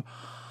drop.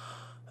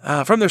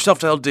 From their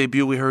self-titled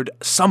debut, we heard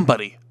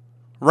Somebody.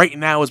 Right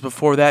Now is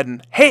before that,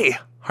 and Hey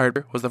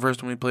Harder was the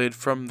first one we played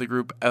from the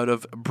group out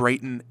of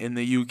Brighton in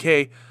the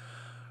UK.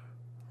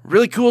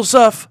 Really cool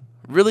stuff.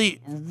 Really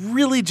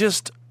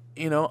just,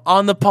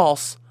 on the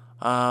pulse.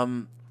 At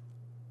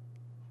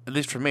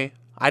least for me.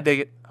 I dig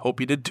it. Hope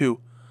you did too.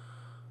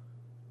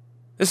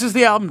 This is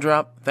the album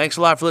drop. Thanks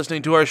a lot for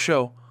listening to our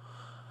show.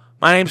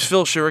 My name's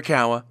Phil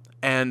Shirakawa,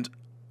 and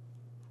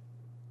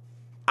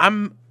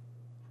I'm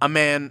a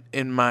man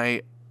in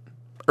my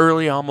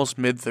early, almost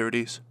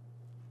mid-30s.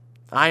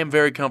 I am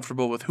very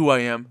comfortable with who I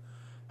am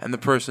and the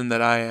person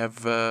that I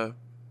have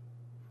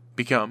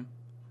become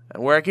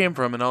and where I came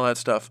from and all that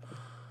stuff.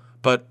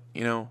 But,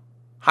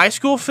 high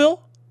school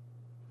Phil?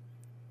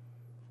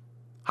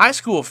 High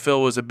school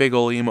Phil was a big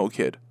old emo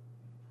kid.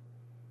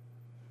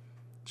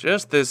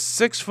 Just this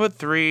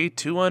 6'3",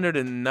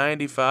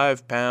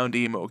 295-pound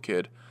emo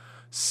kid.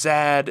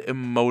 Sad,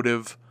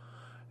 emotive,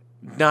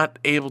 not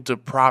able to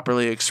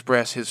properly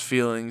express his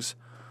feelings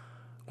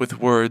with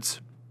words.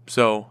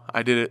 So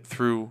I did it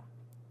through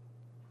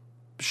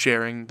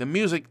sharing the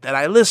music that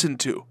I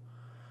listened to.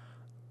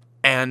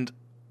 And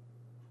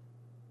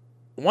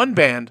one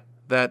band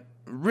that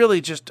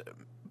really just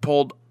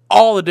pulled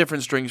all the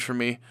different strings for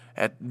me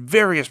at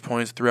various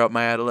points throughout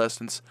my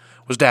adolescence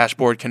was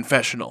Dashboard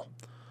Confessional.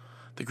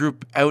 The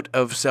group out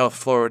of South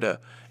Florida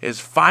is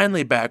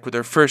finally back with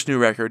their first new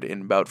record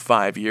in about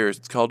 5 years.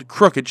 It's called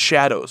Crooked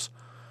Shadows.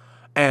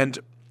 And,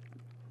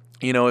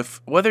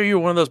 whether you're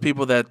one of those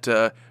people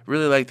that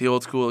really like the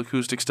old school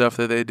acoustic stuff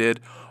that they did,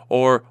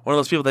 or one of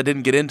those people that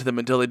didn't get into them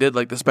until they did,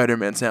 like, the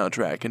Spider-Man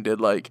soundtrack and did,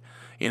 like,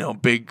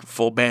 big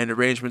full band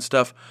arrangement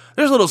stuff,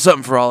 there's a little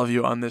something for all of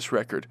you on this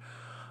record.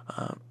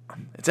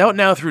 It's out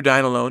now through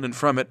Dine Alone, and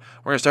from it,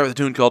 we're going to start with a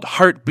tune called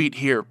Heartbeat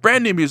Here.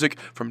 Brand new music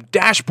from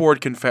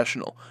Dashboard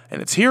Confessional, and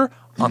it's here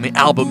on the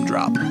album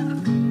drop.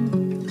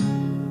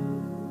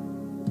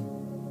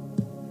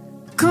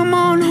 Come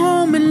on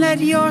home and let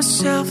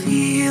yourself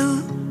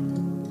heal.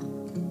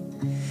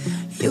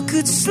 You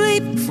could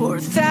sleep for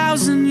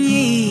 1,000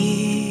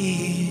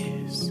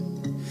 years,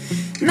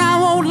 and I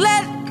won't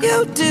let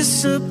you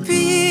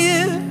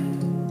disappear.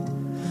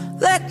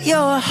 Let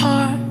your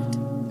heart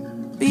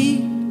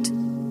beat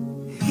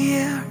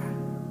here.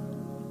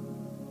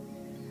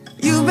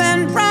 You've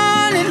been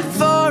running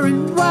far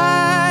and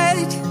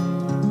wide,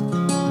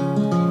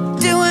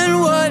 doing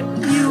what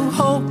you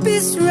hope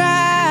is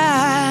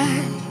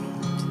right,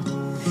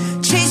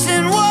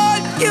 chasing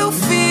what you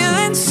feel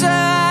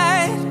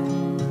inside.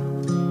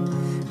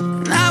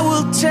 And I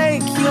will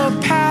take your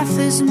path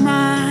as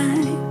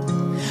mine.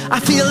 I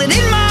feel it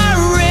in my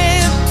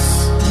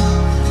ribs,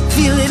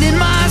 feel it in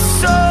my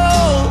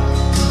soul.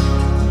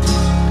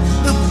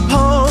 The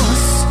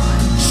pulse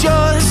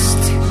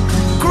just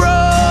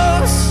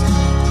grows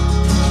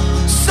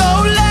so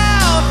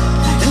loud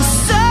and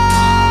so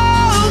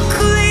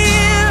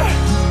clear.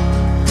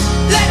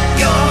 Let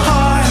your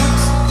heart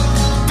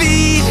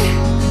beat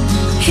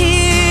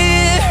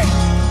here.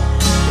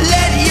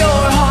 Let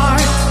your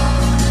heart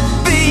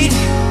beat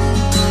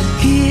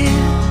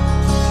here.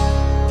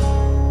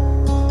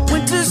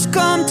 Winter's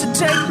come to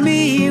take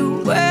me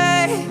away.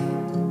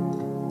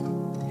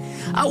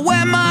 I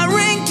wear my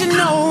ring to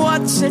know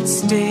what's at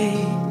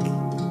stake.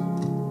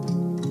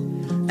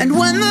 And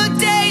when the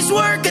days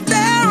work at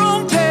their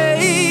own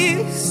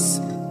pace,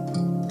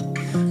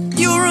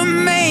 you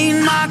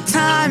remain my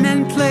time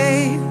and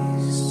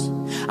place.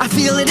 I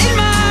feel it in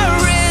my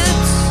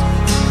ribs,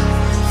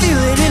 feel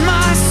it in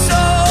my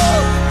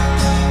soul.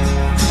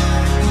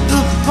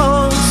 The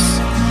pulse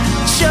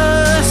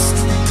just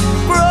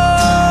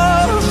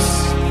grows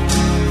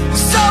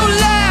so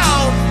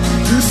loud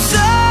and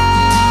so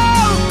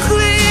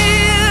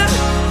clear.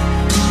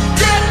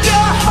 Let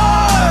your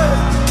heart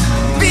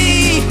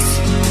beat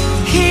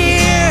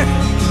here,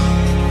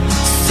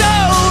 so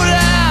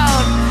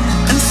loud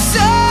and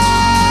so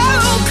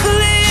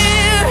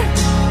clear.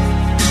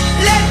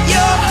 Let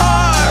your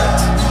heart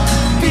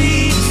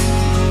beat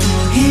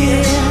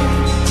here.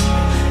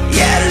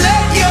 Yeah,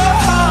 let your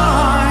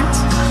heart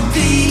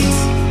beat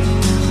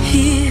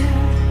here.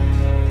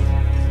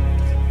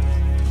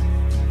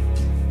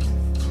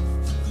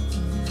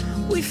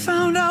 We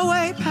found our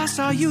way past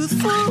our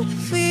youthful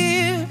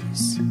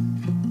fears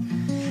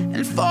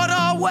and fought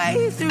our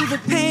way through the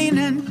pain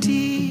and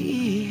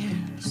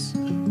tears.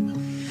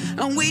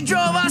 And we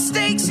drove our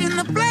stakes in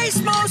the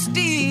place most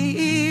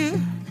dear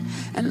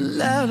and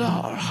let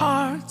our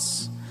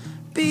hearts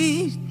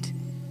beat.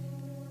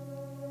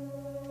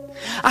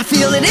 I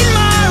feel it in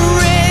my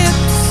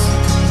ribs,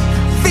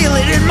 feel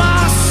it in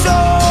my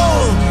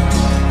soul.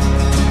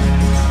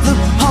 The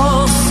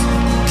pulse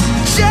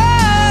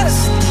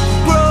just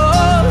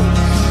grows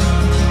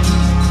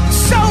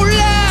so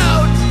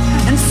loud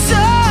and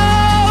so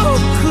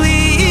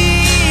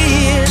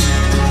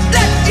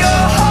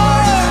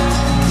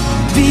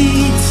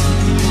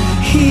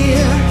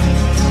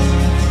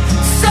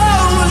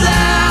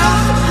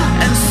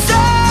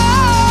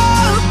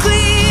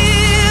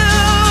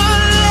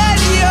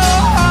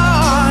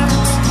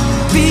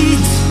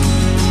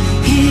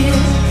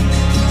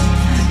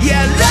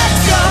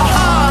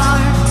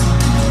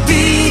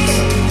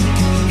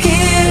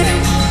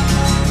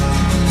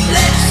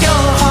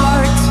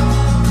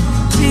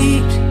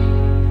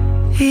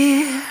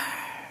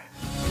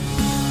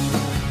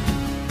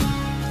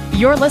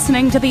You're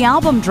listening to The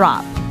Album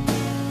Drop.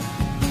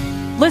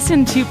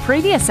 Listen to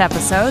previous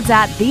episodes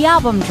at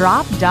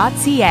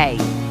thealbumdrop.ca.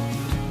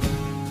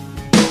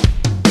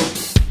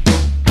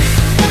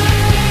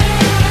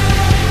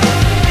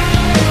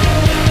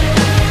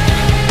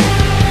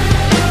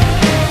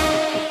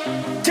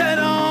 Dead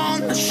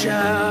on, the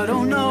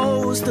shadow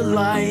knows the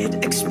light,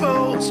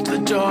 exposed the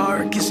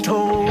darkest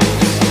holes.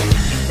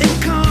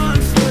 In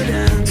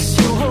confidence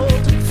you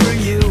hold for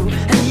you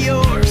and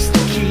yours to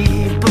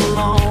keep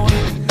alone.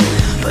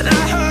 But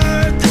I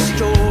heard the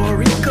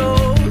story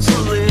goes a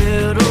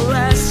little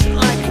less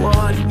like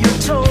what you're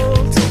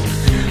told.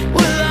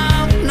 Well,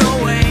 I'm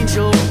no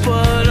angel,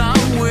 but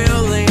I'm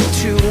willing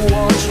to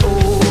watch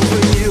over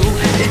you.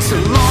 It's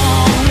a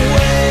long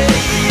way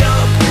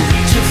up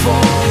to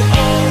fall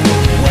all the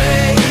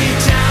way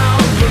down,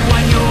 but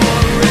when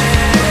you're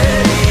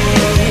ready,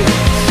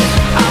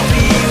 I'll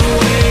be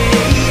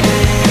waiting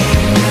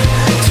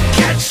to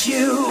catch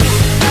you.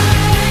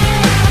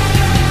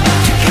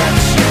 To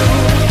catch you.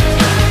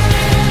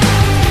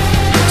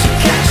 To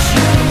catch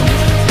you.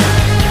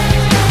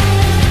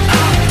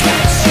 I'll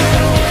catch you.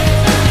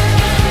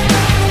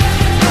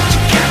 To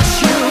catch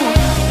you.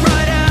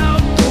 Right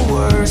out the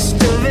worst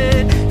of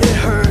it. It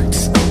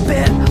hurts a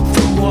bit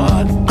from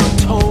what I'm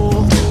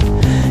told.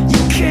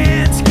 You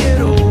can't get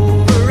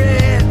over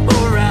it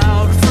or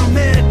out from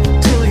it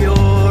till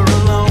you're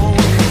alone.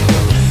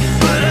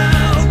 But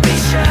I'll be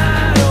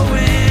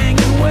shadowing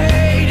and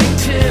waiting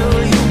till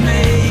you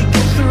make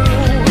it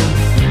through.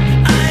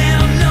 I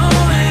am no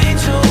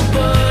angel,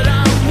 but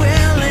I'm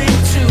willing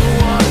to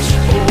watch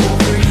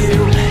over you.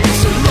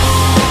 It's a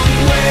long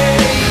way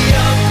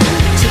up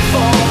to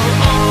fall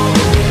all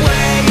the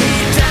way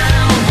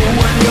down, but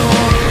when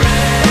you're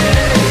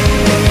ready,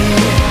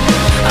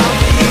 I'll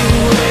be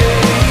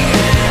waiting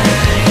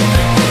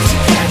to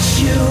catch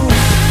you.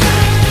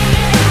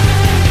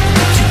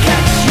 To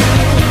catch you.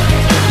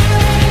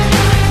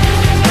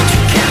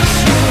 To catch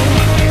you.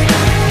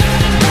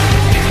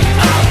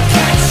 I'll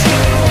catch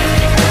you.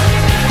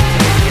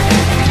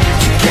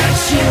 To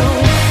catch you.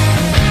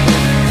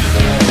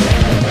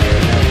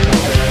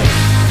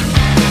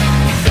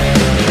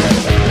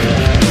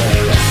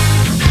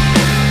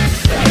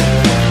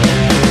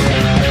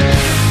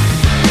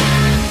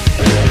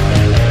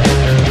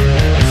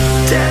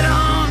 Dead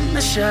on,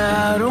 the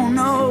shadow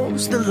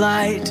knows the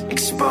light,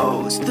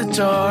 exposed the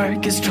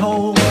darkest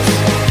holes.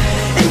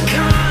 In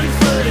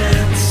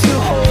confidence you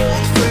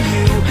hold for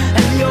you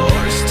and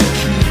yours to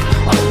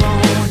keep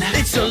alone.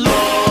 It's a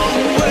long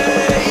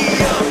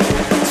way up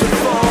to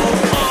fall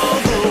all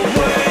the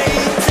way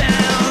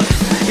down.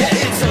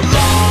 Yeah, it's a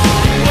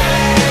long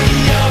way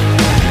up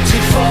to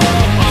fall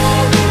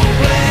all the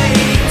way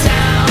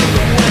down.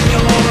 But when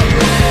you're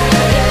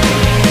ready,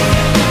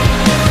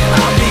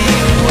 I'll be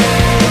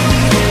waiting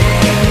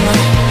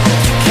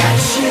to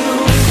catch you.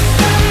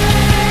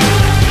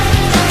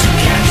 To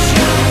catch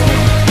you.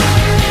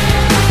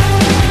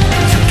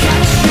 To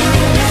catch you.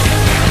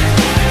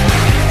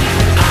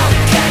 I'll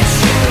catch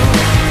you.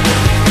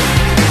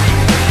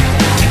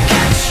 To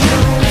catch you.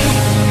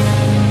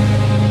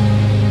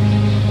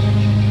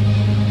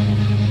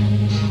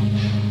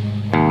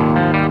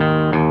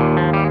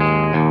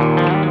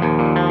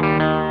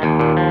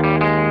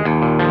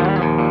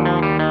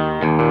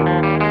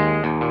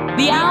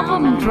 The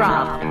Album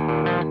Drop.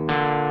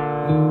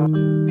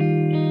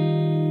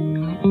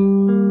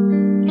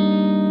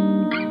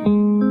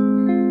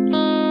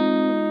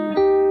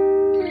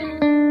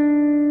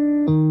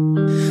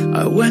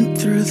 I went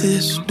through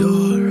this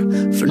door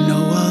for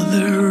no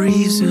other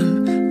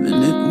reason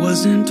than it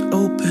wasn't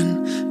open.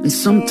 And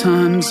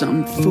sometimes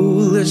I'm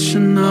foolish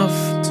enough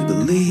to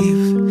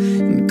believe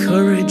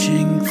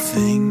encouraging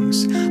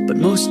things, but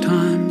most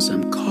times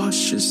I'm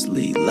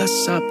cautiously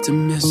less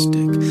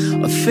optimistic.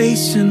 A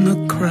face in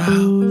the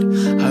crowd,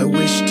 I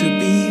wish to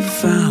be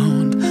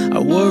found. I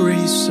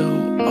worry so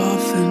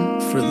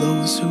often for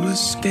those who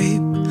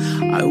escape.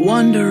 I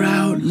wonder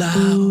out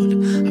loud,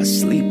 I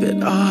sleep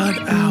at odd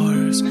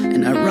hours,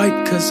 and I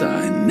write 'cause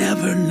I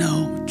never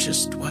know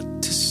just what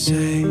to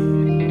say.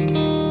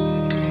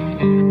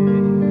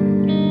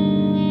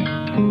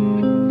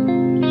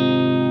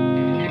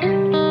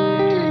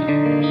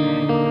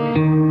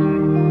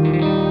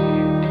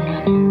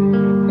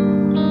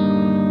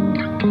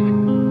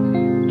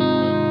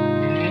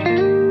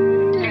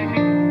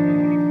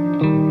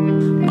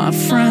 My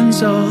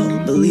friends all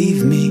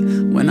believe me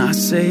when I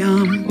say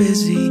I'm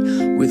busy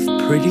with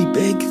pretty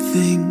big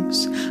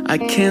things. I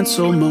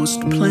cancel most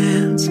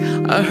plans,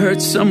 I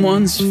hurt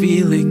someone's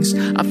feelings.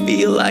 I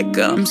feel like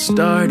I'm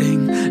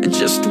starting, and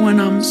just when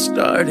I'm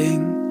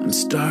starting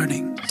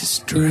to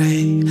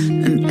stray.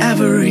 And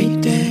every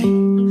day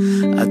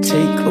I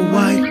take a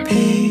white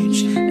page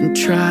and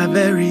try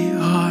very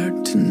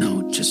hard to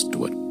know just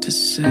what to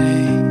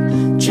say.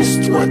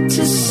 Just what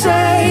to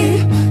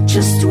say,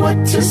 just what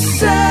to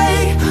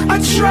say. I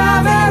try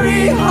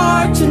very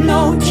hard to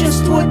know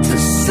just what to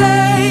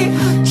say.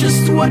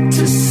 Just what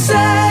to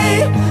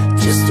say,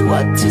 just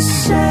what to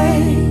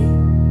say.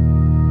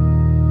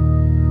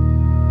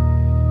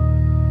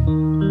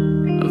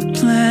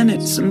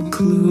 it some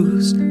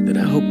clues that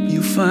I hope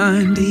you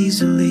find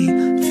easily,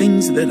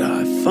 things that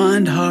I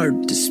find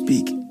hard to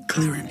speak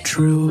clear and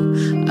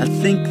true. I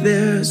think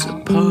there's a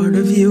part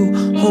of you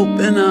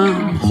hoping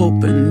I'm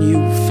hoping you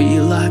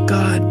feel like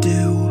I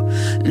do.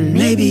 And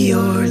maybe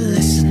you're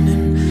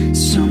listening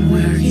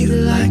somewhere you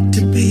like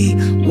to be,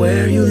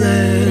 where you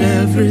let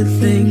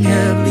everything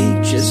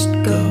heavy just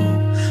go.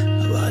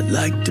 How I'd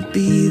like to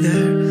be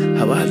there,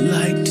 how I'd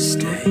like to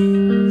stay,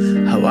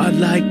 how I'd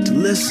like to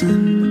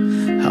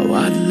listen, how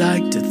I'd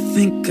like to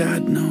think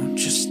I'd know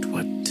just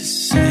what to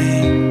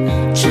say.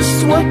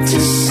 Just what to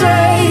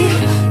say,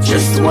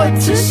 just what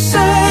to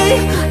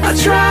say. I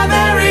try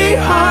very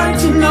hard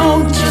to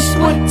know just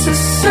what to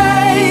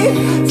say,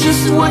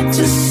 just what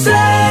to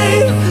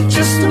say,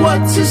 just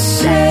what to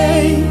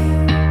say.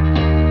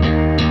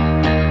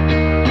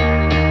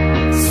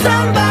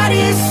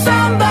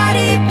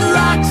 Somebody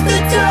blocked the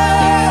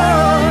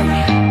door.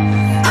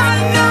 I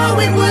know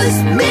it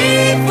was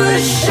me for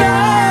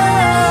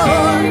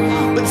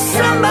sure, but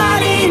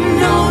somebody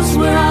knows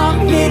where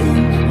I'm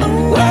hidden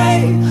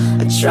away.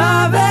 I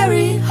try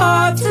very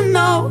hard to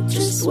know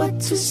just what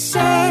to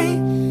say,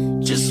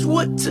 just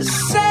what to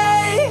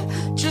say,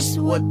 just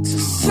what to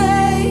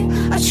say.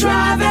 I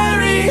try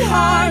very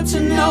hard to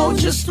know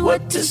just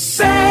what to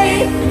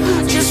say,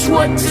 just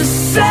what to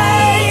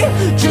say,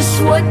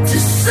 just what to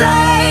say.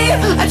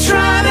 I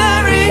try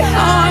very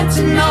hard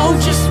to know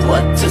just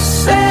what to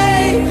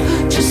say,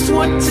 just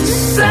what to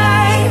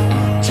say,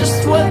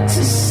 just what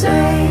to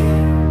say.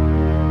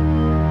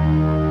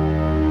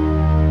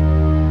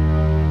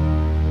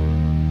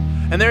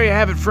 And there you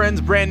have it, friends.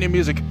 Brand new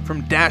music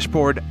from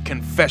Dashboard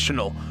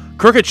Confessional.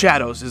 Crooked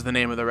Shadows is the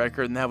name of the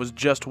record, and that was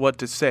Just What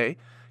to Say.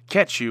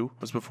 Catch You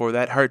was before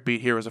that. Heartbeat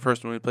Here was the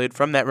first one we played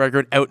from that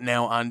record, out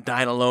now on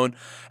Dine Alone.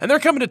 And they're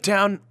coming to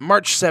town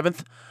March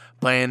 7th,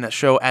 playing a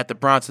show at the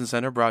Bronson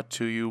Center, brought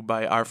to you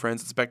by our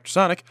friends at Spectre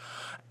Sonic.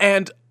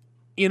 And,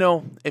 you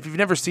know, if you've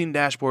never seen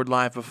Dashboard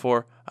live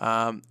before,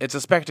 it's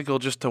a spectacle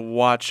just to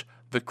watch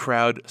the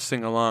crowd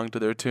sing along to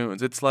their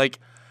tunes. It's like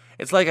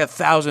a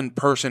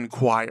 1,000-person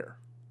choir.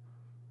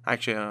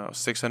 Actually, I don't know,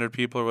 600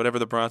 people or whatever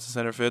the Bronson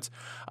Center fits.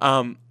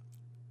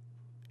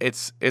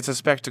 It's a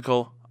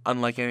spectacle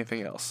unlike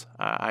anything else.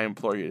 I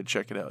implore you to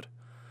check it out.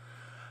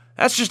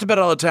 That's just about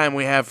all the time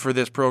we have for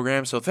this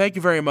program, so thank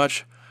you very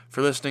much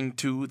for listening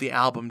to The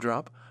Album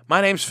Drop.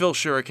 My name's Phil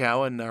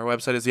Shirakawa, and our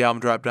website is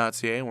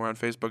thealbumdrop.ca, and we're on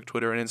Facebook,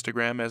 Twitter, and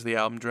Instagram as The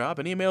Album Drop,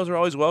 and emails are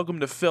always welcome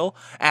to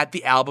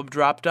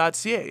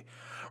phil@thealbumdrop.ca.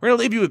 We're going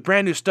to leave you with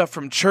brand new stuff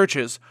from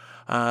Churches.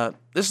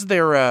 This is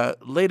their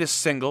latest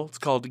single. It's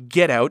called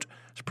Get Out.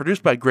 It's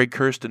produced by Greg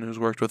Kurstin, who's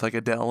worked with like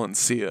Adele and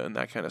Sia and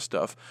that kind of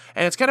stuff.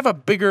 And it's kind of a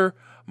bigger,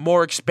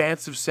 more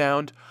expansive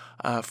sound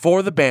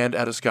for the band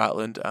out of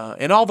Scotland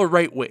in all the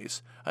right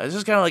ways. This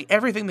is kind of like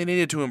everything they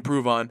needed to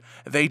improve on,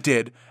 they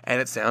did, and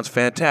it sounds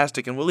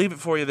fantastic. And we'll leave it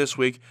for you this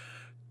week.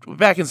 We'll be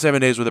back in 7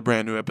 days with a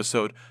brand new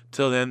episode.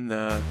 Till then,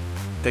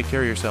 take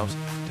care of yourselves,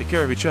 take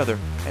care of each other,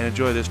 and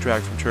enjoy this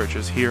track from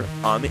Churches here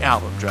on The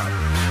Album Drop.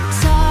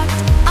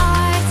 Talked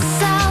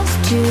ourselves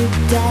to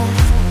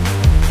death,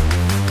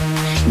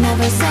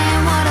 never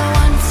saying what I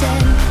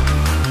wanted,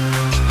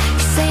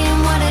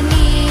 saying what I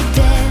needed.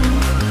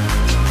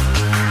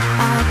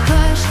 I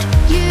pushed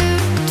you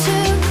to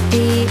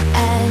the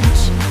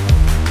edge,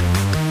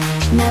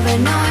 never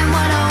knowing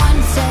what I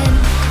wanted,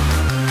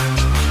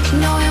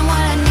 knowing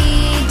what I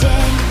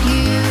needed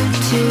you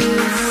to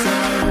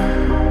say.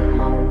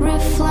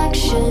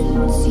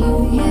 Reflections you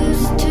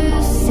used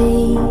to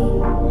see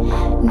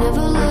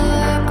never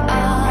look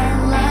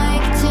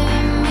alike to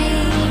me.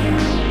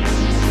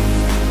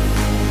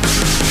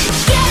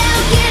 Get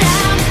out, get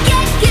out,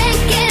 get out,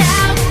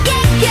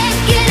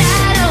 get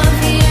out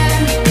of here.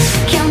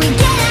 Can we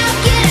get out,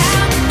 get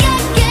out,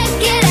 get out,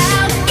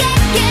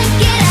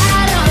 get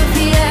out of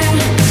here?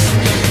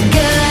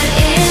 Good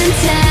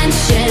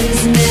intentions,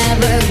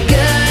 never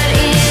good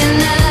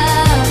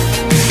enough.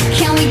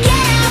 Can we get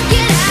out,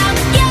 get out,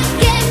 get out,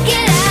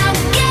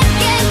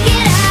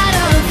 get out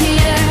of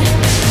here?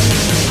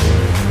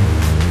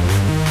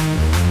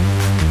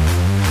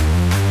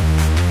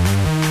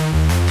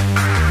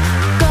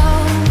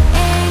 Going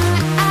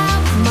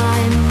out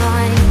my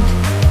mind,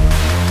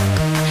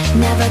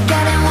 never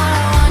getting what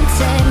I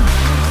wanted,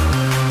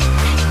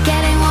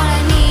 getting what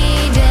I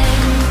needed.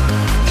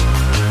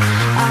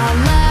 I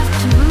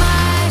left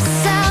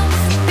myself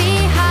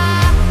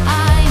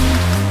behind,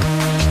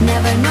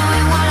 never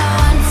knowing what I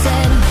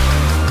wanted,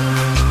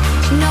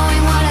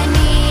 knowing what I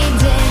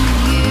needed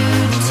you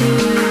to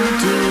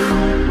do.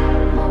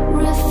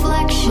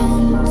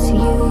 Reflections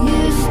you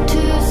used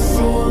to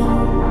see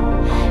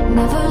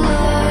never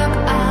look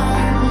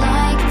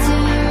alike to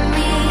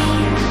me.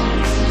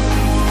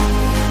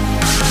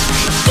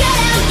 Get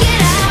out,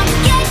 get out,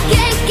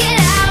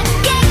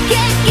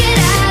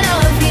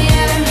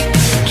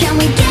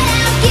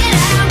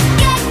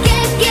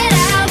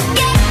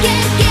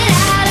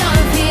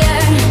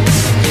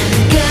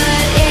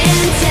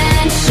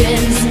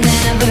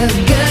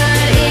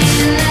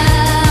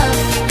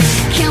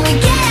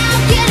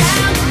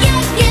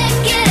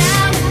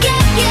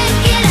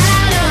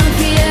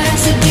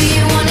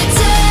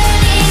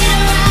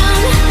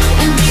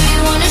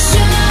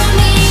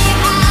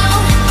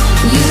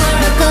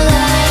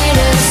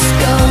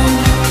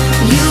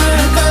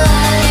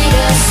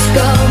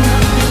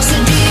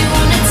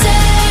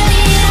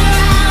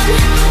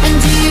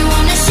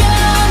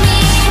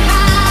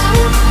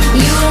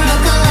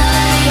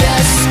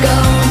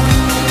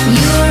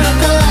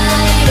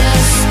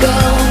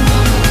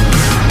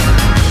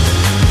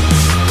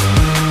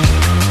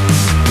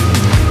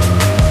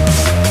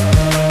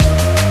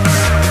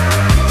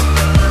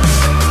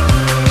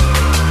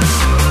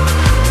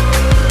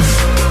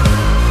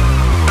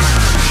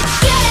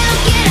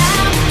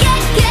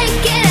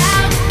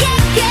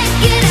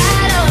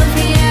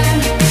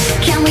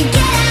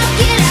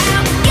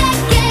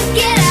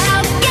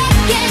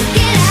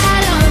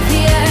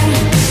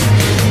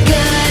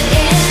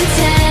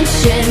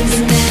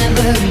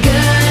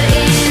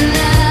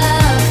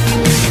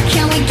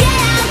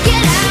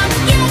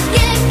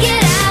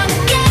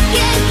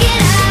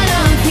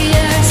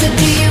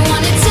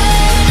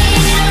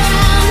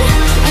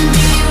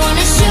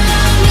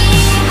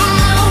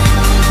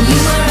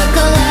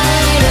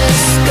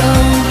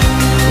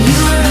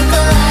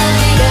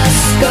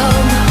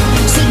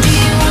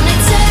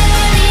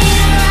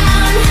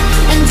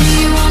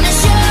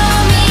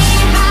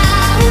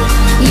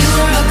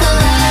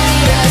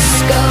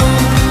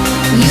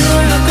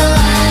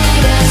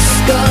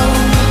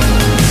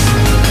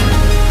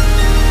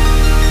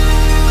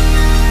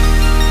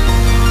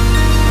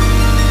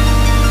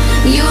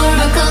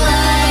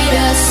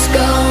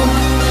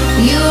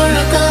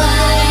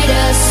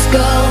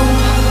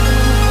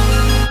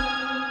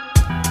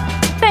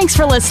 Thanks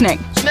for listening.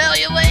 Smell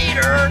you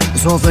later.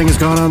 This whole thing has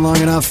gone on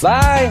long enough.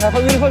 Bye. Have a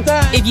beautiful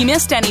time. If you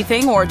missed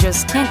anything or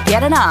just can't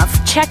get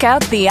enough, check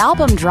out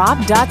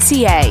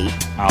thealbumdrop.ca.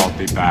 I'll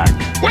be back.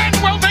 When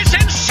will this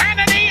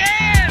insanity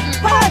end?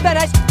 Can I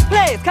finish?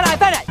 Please, can I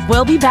finish?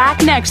 We'll be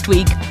back next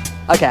week.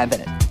 Okay, I'm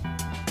finished.